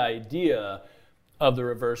loved the idea of the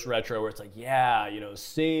reverse retro where it's like,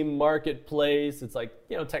 same marketplace. It's like,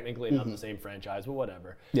 technically not the same franchise, but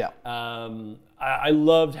whatever. Yeah. I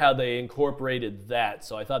loved how they incorporated that,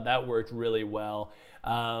 so I thought that worked really well.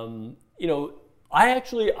 I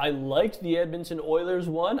liked the Edmonton Oilers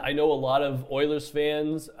one. I know a lot of Oilers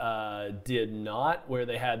fans did not, where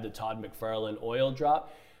they had the Todd McFarlane oil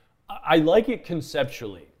drop. I like it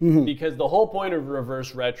conceptually because the whole point of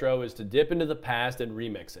reverse retro is to dip into the past and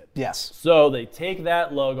remix it. Yes. So they take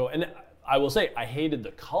that logo, and I will say I hated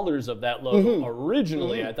the colors of that logo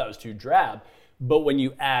originally. I thought it was too drab. But when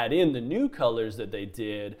you add in the new colors that they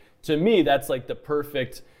did, to me, that's like the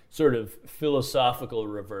perfect sort of philosophical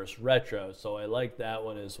reverse retro. So I like that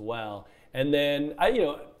one as well. And then,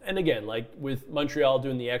 and again, like with Montreal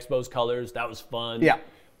doing the Expos colors, that was fun. Yeah.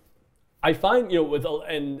 I find,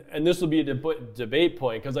 and this will be a debate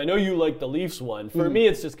point, because I know you like the Leafs one. For me,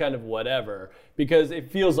 it's just kind of whatever, because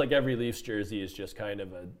it feels like every Leafs jersey is just kind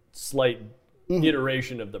of a slight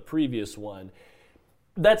iteration of the previous one.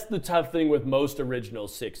 That's the tough thing with most original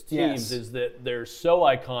 6 teams, is that they're so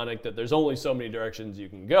iconic that there's only so many directions you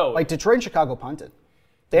can go. Like Detroit and Chicago punted.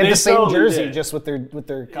 They had the same jersey, just with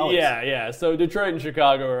their colors. Yeah. So Detroit and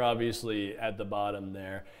Chicago are obviously at the bottom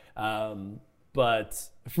there. But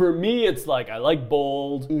for me, it's like I like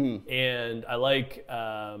bold, and I like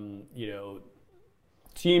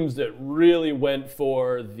teams that really went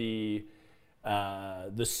for the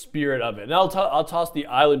spirit of it. And I'll toss the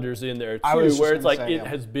Islanders in there too, where it's like it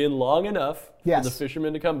has been long enough for the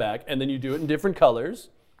fishermen to come back, and then you do it in different colors.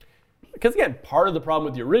 Because again, part of the problem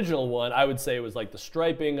with the original one, I would say, was like the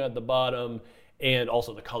striping at the bottom and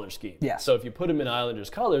also the color scheme. Yes. So if you put them in Islanders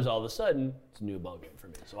colors, all of a sudden it's a new ballgame for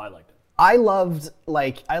me. So I liked it. I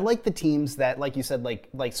like the teams that, like you said,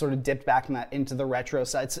 like sort of dipped back into the retro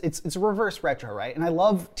side. It's a reverse retro, right? And I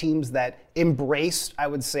love teams that embraced, I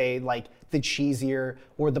would say, like the cheesier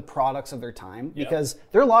or the products of their time, because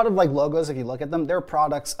there are a lot of like logos, if you look at them, they're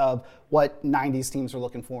products of what 90s teams were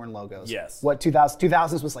looking for in logos. Yes. What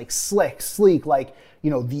 2000s was like slick, sleek, like,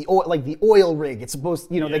 the oil rig. It's supposed,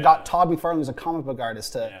 they got Todd McFarlane, who's a comic book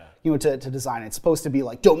artist, to design it. It's supposed to be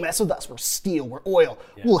like, don't mess with us, we're steel, we're oil,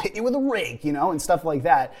 we'll hit you with a rig, and stuff like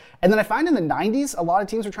that. And then I find in the 90s, a lot of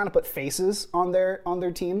teams are trying to put faces on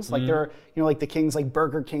their teams. Like they're, like the Kings, like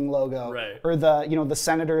Burger King logo, or the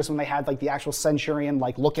Senators when they had like the actual Centurion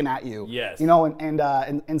like looking at you,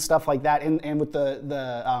 and stuff like that. And with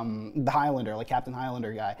the Highlander, like Captain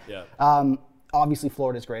Highlander guy. Obviously,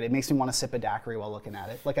 Florida's great. It makes me want to sip a daiquiri while looking at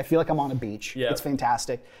it. Like, I feel like I'm on a beach. It's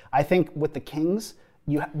fantastic. I think with the Kings,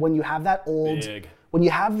 when you have that old, when you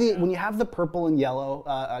have the purple and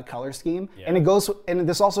yellow color scheme, and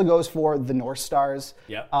this also goes for the North Stars,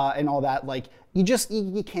 and all that. Like, you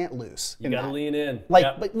can't lose. You gotta lean in.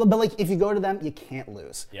 Like, but like if you go to them, you can't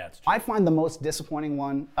lose. Yeah, it's true. I find the most disappointing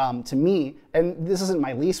one to me, and this isn't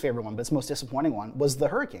my least favorite one, but it's the most disappointing one, was the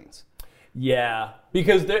Hurricanes. Yeah,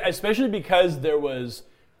 especially because there was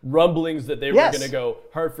rumblings that they were going to go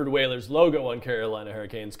Hartford Whalers logo on Carolina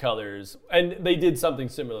Hurricanes colors, and they did something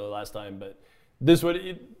similar last time, but this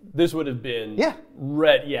would have been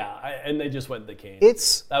red, and they just went the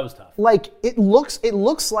Canes. That was tough. Like it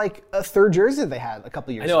looks like a third jersey they had a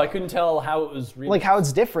couple years ago. I couldn't tell how it was like how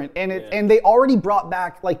it's different, and and they already brought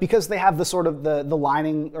back, like, because they have the sort of the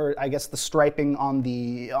lining, or I guess the striping on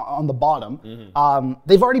the bottom.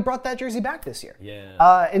 They've already brought that jersey back this year.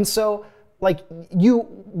 And so, like,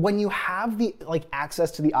 when you have the access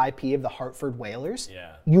to the IP of the Hartford Whalers,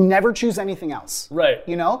 you never choose anything else. Right.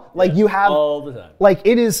 Like you have all the time. Like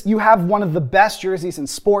you have one of the best jerseys in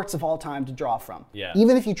sports of all time to draw from. Yeah.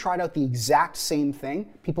 Even if you tried out the exact same thing,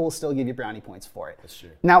 people will still give you brownie points for it. That's true.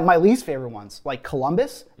 Now, my least favorite ones, like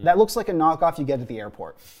Columbus, that looks like a knockoff you get at the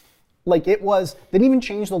airport. Like they didn't even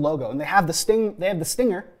change the logo, and they have the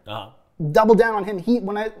stinger. Double down on him.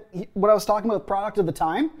 When I was talking about product of the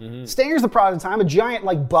time, Stinger's the product of the time, a giant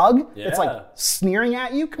like bug that's like sneering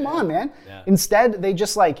at you. Come on, man. Instead, they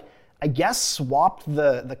just I guess swapped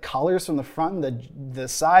the colors from the front and the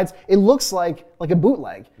sides. It looks like a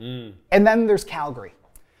bootleg. And then there's Calgary.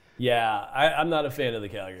 Yeah, I'm not a fan of the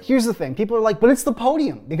Calgary. Here's the thing. People are like, but it's the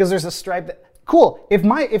podium because there's a stripe that. Cool.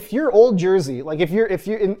 If your old jersey, like if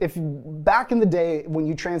back in the day when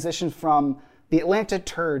you transitioned from the Atlanta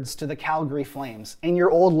Turds to the Calgary Flames, and your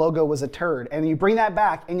old logo was a turd, and you bring that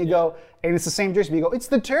back and you go, and it's the same jersey, but you go, it's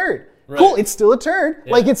the turd. Right. Cool, it's still a turd.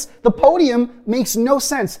 Like the podium makes no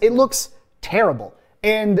sense. It looks terrible.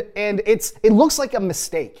 And it looks like a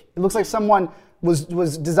mistake. It looks like someone was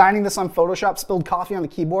designing this on Photoshop, spilled coffee on the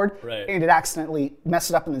keyboard, and it accidentally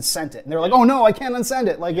messed it up and then sent it. And they're like, oh no, I can't unsend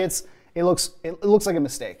it. Like it looks like a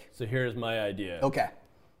mistake. So here's my idea. Okay.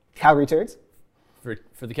 Calgary Turds?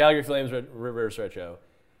 For the Calgary Flames reverse retro,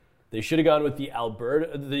 they should have gone with the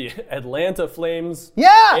Atlanta Flames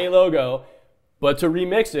A logo, but to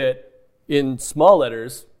remix it in small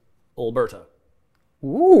letters, Alberta.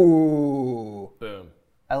 Ooh. Boom.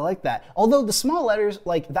 I like that. Although the small letters,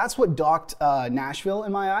 like that's what docked Nashville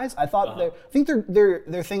in my eyes. I thought I think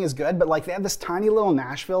their thing is good, but like they have this tiny little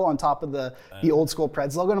Nashville on top of the old school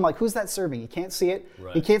Preds logo, and I'm like, who's that serving? You can't see it.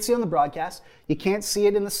 Right. You can't see it on the broadcast. You can't see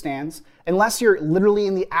it in the stands unless you're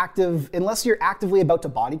literally unless you're actively about to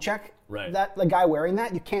body check the guy wearing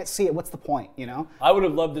that. You can't see it. What's the point? I would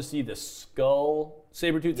have loved to see the skull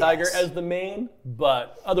saber-tooth tiger as the main,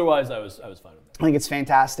 but otherwise I was fine with it. I think it's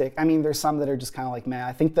fantastic. I mean, there's some that are just kind of like, man.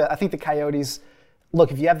 I think the Coyotes.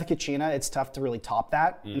 Look, if you have the Kachina, it's tough to really top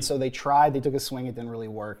that. And so they tried. They took a swing. It didn't really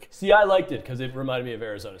work. See, I liked it because it reminded me of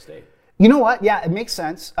Arizona State. You know what? Yeah, it makes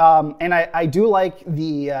sense. And I do like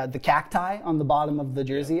the cacti on the bottom of the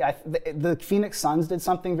jersey. The Phoenix Suns did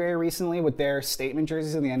something very recently with their statement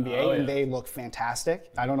jerseys in the NBA, and they look fantastic.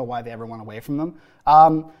 I don't know why they ever went away from them.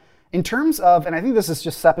 In terms of, and I think this is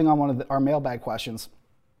just stepping on one of our mailbag questions.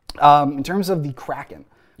 In terms of the Kraken,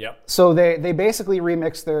 so they basically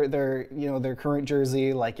remixed their current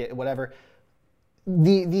jersey, whatever.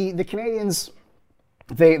 The Canadiens,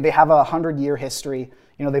 they have a 100-year history.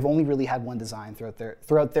 They've only really had one design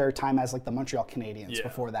throughout their time as like the Montreal Canadiens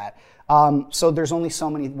before that. So there's only so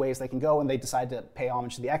many ways they can go, and they decided to pay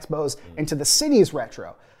homage to the Expos and to the city's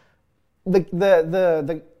retro.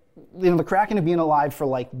 The Kraken have been alive for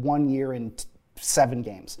like 1 year and 7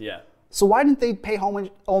 games. Yeah. So why didn't they pay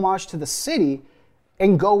homage to the city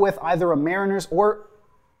and go with either a Mariners or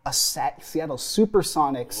a Seattle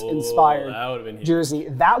Supersonics inspired that would've been huge. jersey.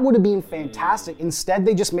 That would have been fantastic. Instead,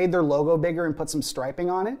 they just made their logo bigger and put some striping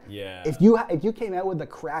on it. Yeah. If you came out with the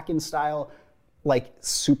Kraken style, like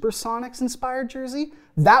Supersonics inspired jersey,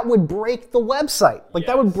 that would break the website. Like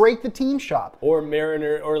that would Yes. break the team shop. Or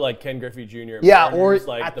Mariner, or like Ken Griffey Jr. Yeah, Mariners, or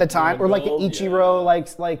like at the time, blue or and like an gold.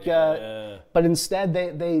 Ichiro, but instead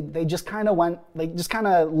they just kind of went, like just kind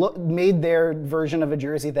of made their version of a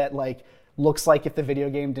jersey that like looks like if the video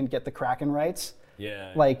game didn't get the Kraken rights.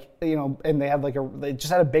 Yeah. Like, you know, and they have they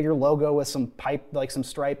just had a bigger logo with some some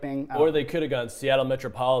striping. Or they could have gone Seattle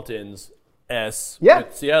Metropolitans S Yeah.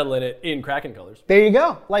 with Seattle in it in Kraken colors. There you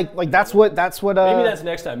go. Like that's what. Maybe that's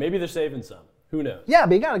next time. Maybe they're saving some. Who knows? Yeah,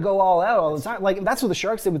 but you got to go all out all the time. Like that's what the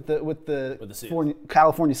Sharks did with the Seals.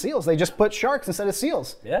 California Seals. They just put sharks instead of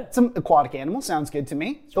seals. Yeah. Some aquatic animal sounds good to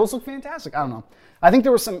me. Those look fantastic. I don't know. I think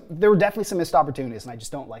there were definitely some missed opportunities, and I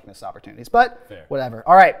just don't like missed opportunities. But Fair. whatever.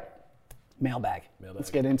 All right. Mailbag.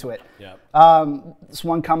 Let's get into it. Yeah. This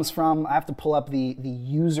one comes from, I have to pull up the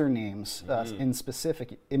usernames in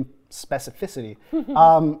specificity.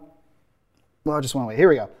 Well, I just went away. Here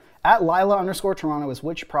we go. At Lila_Toronto is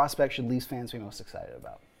which prospect should Leafs fans be most excited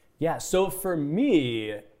about? Yeah, so for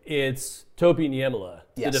me, it's Topi Niemela,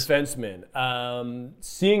 Yes. the defenseman.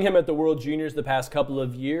 Seeing him at the World Juniors the past couple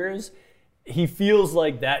of years, he feels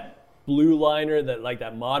like that blue liner,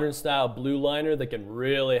 that modern style blue liner that can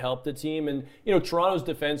really help the team. And Toronto's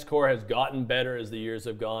defense core has gotten better as the years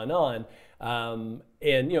have gone on.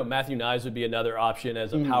 And Matthew Knies would be another option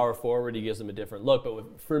as a power forward. He gives them a different look.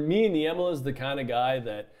 But for me, Niemela is the kind of guy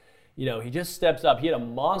that he just steps up. He had a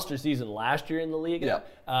monster season last year in the league. Yeah.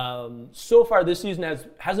 So far this season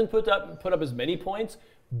hasn't put up as many points,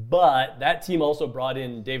 but that team also brought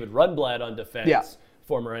in David Rundblad on defense. Yeah.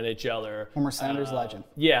 Former NHLer. Former Senators legend.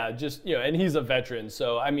 Yeah, and he's a veteran.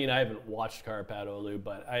 So, I haven't watched Karapat-Oulu,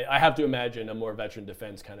 but I have to imagine a more veteran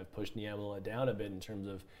defense kind of pushed Niemela down a bit in terms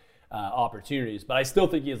of opportunities. But I still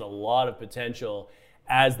think he has a lot of potential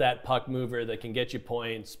as that puck mover that can get you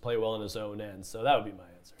points, play well in his own end. So that would be my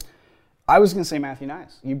answer. I was going to say Matthew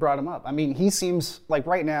Knies. You brought him up. He seems like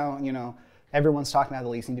right now, everyone's talking about the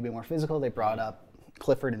Leafs need to be more physical. They brought up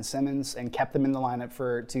Clifford and Simmons and kept them in the lineup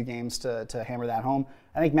for 2 games to hammer that home.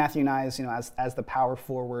 I think Matthew Knies, as the power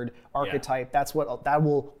forward archetype, that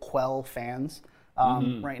will quell fans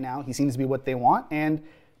right now. He seems to be what they want, and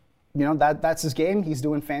that's his game. He's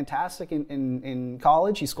doing fantastic in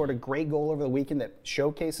college. He scored a great goal over the weekend that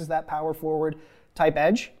showcases that power forward type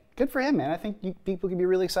edge. Good for him, man. I think people can be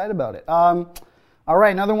really excited about it. All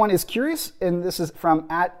right, another one is curious, and this is from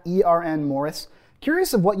 @ERN Morris.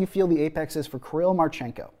 Curious of what you feel the apex is for Kirill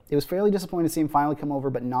Marchenko. It was fairly disappointing to see him finally come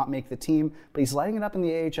over but not make the team, but he's lighting it up in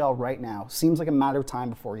the AHL right now. Seems like a matter of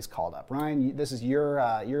time before he's called up. Ryan, this is your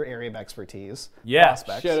area of expertise. Yeah,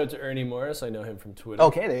 Prospects. shout out to Ernie Morris. I know him from Twitter.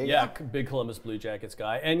 Okay, there you go. Big Columbus Blue Jackets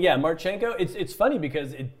guy. And yeah, Marchenko, it's funny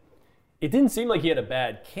because it didn't seem like he had a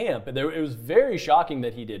bad camp. It was very shocking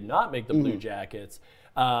that he did not make the Blue Jackets.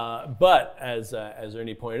 But as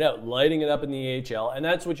Ernie pointed out, lighting it up in the AHL, and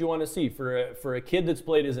that's what you want to see for a kid that's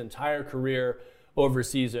played his entire career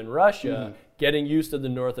overseas in Russia. Getting used to the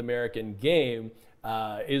North American game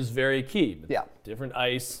is very key. Yeah. Different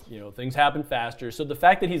ice, things happen faster. So the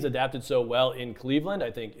fact that he's adapted so well in Cleveland,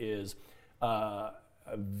 I think, is a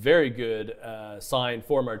very good sign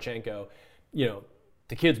for Marchenko.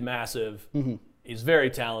 The kid's massive. He's very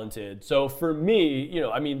talented. So for me,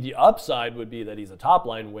 the upside would be that he's a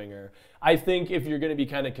top-line winger. I think if you're going to be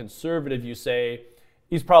kind of conservative, you say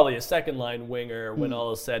he's probably a second-line winger when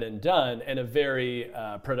all is said and done, and a very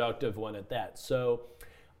productive one at that. So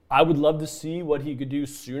I would love to see what he could do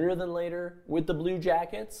sooner than later with the Blue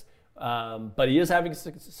Jackets. But he is having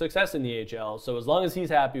success in the AHL. So as long as he's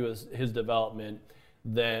happy with his development,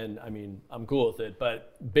 then, I'm cool with it.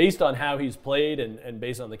 But based on how he's played and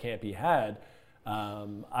based on the camp he had,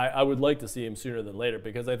 I would like to see him sooner than later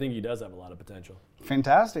because I think he does have a lot of potential.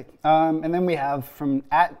 Fantastic. And then we have from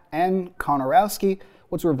 @N Konorowski,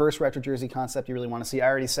 what's a reverse retro jersey concept you really want to see? I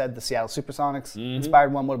already said the Seattle Supersonics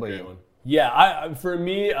inspired one. What about you? Yeah, for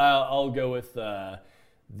me, I'll go with the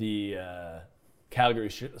Calgary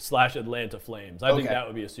 / Atlanta Flames. I think that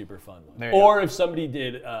would be a super fun one. Or if somebody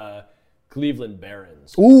did Cleveland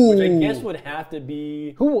Barons, which I guess would have to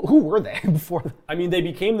be... Who were they before? They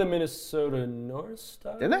became the Minnesota North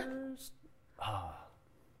Stars. Did they?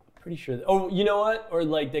 Pretty sure. You know what? Or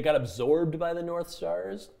they got absorbed by the North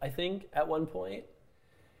Stars, I think, at one point.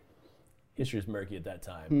 History's murky at that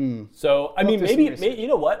time. So, maybe you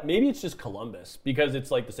know what? Maybe it's just Columbus because it's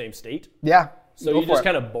the same state. Yeah. So Go you for just it.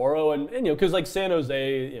 kind of borrow and because like San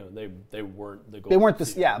Jose, they weren't the gold. They weren't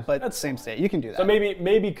this, yeah, but that's the same state. You can do that. So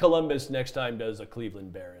maybe Columbus next time does a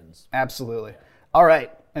Cleveland Barons. Absolutely. All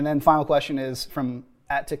right, and then final question is from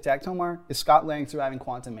 @TicTacTomar. Is Scott Lang surviving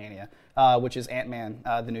Quantum Mania, which is Ant-Man,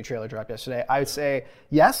 the new trailer dropped yesterday? I would say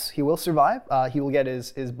yes, he will survive. He will get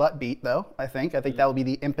his butt beat, though, I think. I think that will be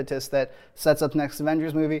the impetus that sets up next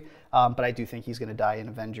Avengers movie. But I do think he's going to die in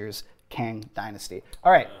Avengers Kang Dynasty.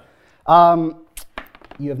 All right.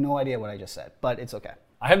 You have no idea what I just said, but it's okay.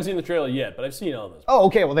 I haven't seen the trailer yet, but I've seen all those. Oh,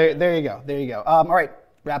 okay. Well, there you go. There you go. All right.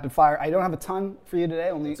 Rapid fire. I don't have a ton for you today.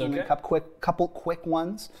 Only a couple quick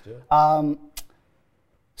ones. Let's do it.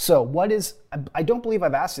 So what is, I don't believe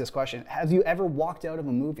I've asked you this question. Have you ever walked out of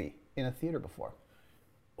a movie in a theater before?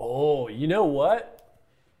 Oh, you know what?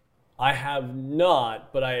 I have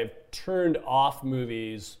not, but I have turned off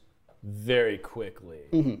movies very quickly.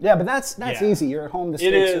 Mm-hmm. Yeah, but that's easy. You're at home, the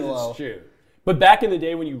stakes are low. It's true. But back in the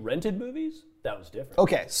day when you rented movies, that was different.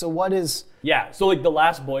 Okay, so what is... Yeah, so like The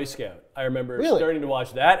Last Boy Scout, I remember starting to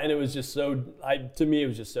watch that, and it was just so, to me it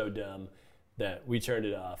was just so dumb that we turned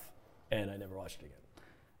it off, and I never watched it again.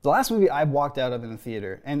 The last movie I've walked out of in a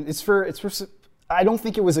theater, and it's for I don't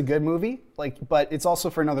think it was a good movie, but it's also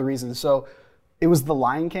for another reason. So it was The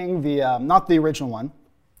Lion King, the not the original one,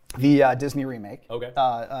 the Disney remake. Okay.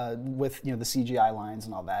 With the CGI lines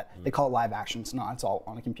and all that. They call it live action. It's not. It's all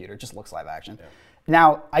on a computer. It just looks live action. Yeah.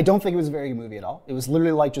 Now, I don't think it was a very good movie at all. It was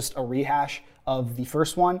literally like just a rehash of the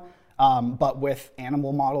first one, but with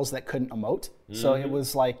animal models that couldn't emote. Mm-hmm. So it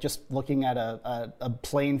was like just looking at a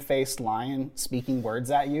plain-faced lion speaking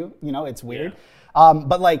words at you. It's weird. Yeah.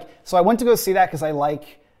 But so I went to go see that because I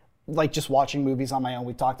like just watching movies on my own.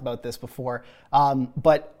 We talked about this before.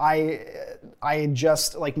 But I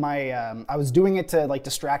just I was doing it to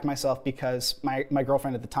distract myself because my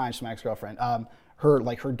girlfriend at the time, she's my ex-girlfriend,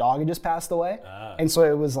 her dog had just passed away. And so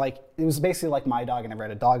it was basically like my dog. I never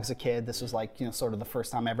had a dog as a kid. This was sort of the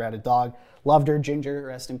first time I ever had a dog. Loved her, Ginger,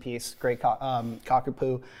 rest in peace, great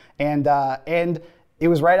cockapoo. And it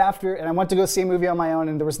was right after, and I went to go see a movie on my own,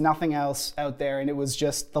 and there was nothing else out there, and it was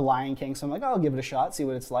just The Lion King. So I'm like, I'll give it a shot, see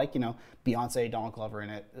what it's like. Beyonce, Donald Glover in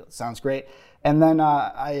it. It sounds great. And then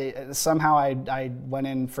I went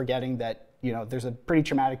in forgetting that there's a pretty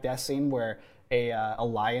traumatic death scene where a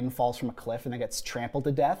lion falls from a cliff and then gets trampled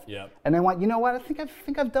to death. Yep. And I went, you know what? I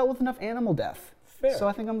think I've dealt with enough animal death. Fair. So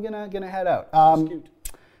I think I'm gonna head out. That's cute.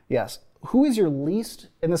 Yes. Who is your least?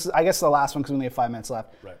 And this is, I guess, the last one because we only have 5 minutes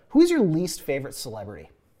left. Right. Who is your least favorite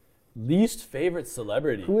celebrity? Least favorite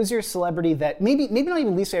celebrity. Who is your celebrity that maybe not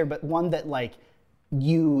even least favorite, but one that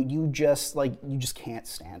you just can't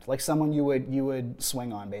stand, like someone you would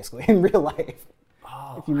swing on basically in real life?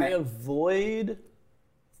 Oh, I avoid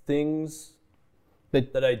things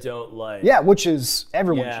that I don't like. Yeah, which is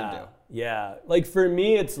everyone should do. Yeah, for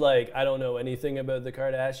me, it's I don't know anything about the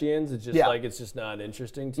Kardashians. It's just it's just not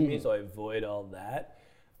interesting to me, so I avoid all that.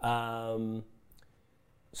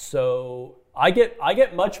 So I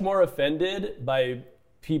get much more offended by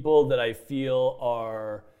people that I feel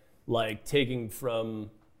are taking from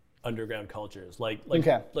underground cultures, like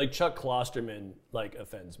Chuck Klosterman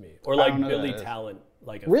offends me, or Billy Talent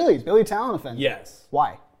offends Really, me. Billy Talent offends me? Yes.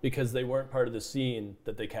 Why? Because they weren't part of the scene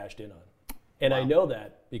that they cashed in on. And I know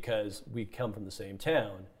that because we come from the same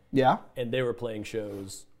town. Yeah. And they were playing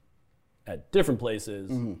shows at different places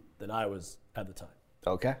than I was at the time.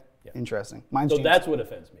 Okay. Yeah. Interesting. So that's what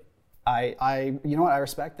offends me. I you know what? I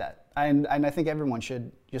respect that. And I think everyone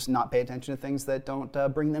should just not pay attention to things that don't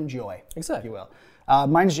bring them joy. Exactly. If you will.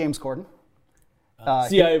 Mine's James Corden. I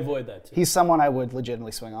avoid that too. He's someone I would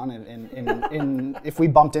legitimately swing on, in if we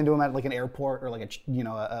bumped into him at an airport or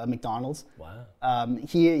a McDonald's. Wow.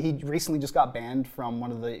 He recently just got banned from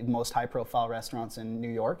one of the most high-profile restaurants in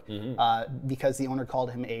New York because the owner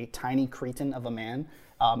called him a tiny cretin of a man,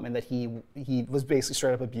 and that he was basically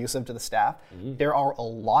straight up abusive to the staff. There are a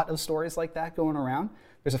lot of stories like that going around.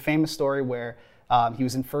 There's a famous story where he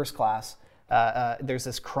was in first class. There's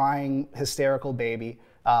this crying, hysterical baby.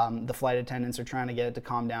 The flight attendants are trying to get it to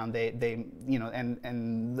calm down.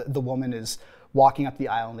 And the woman is walking up the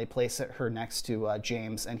aisle, and they place her next to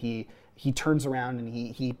James, and he turns around and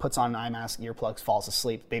he puts on an eye mask, earplugs, falls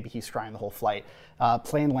asleep. Baby keeps crying the whole flight.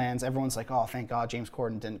 Plane lands. Everyone's like, oh, thank God James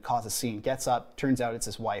Corden didn't cause a scene. Gets up. Turns out it's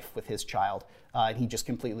his wife with his child. And he just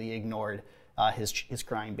completely ignored his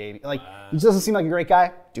crying baby. He doesn't seem like a great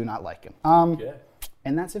guy. Do not like him. Okay.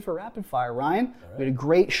 And that's it for Rapid Fire, Ryan. Right. We had a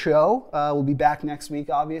great show. We'll be back next week,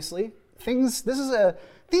 obviously. Seems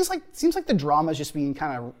like the drama's just being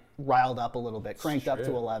kind of riled up a little bit, cranked up to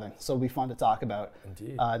 11. So it'll be fun to talk about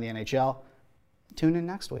in the NHL. Tune in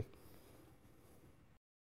next week.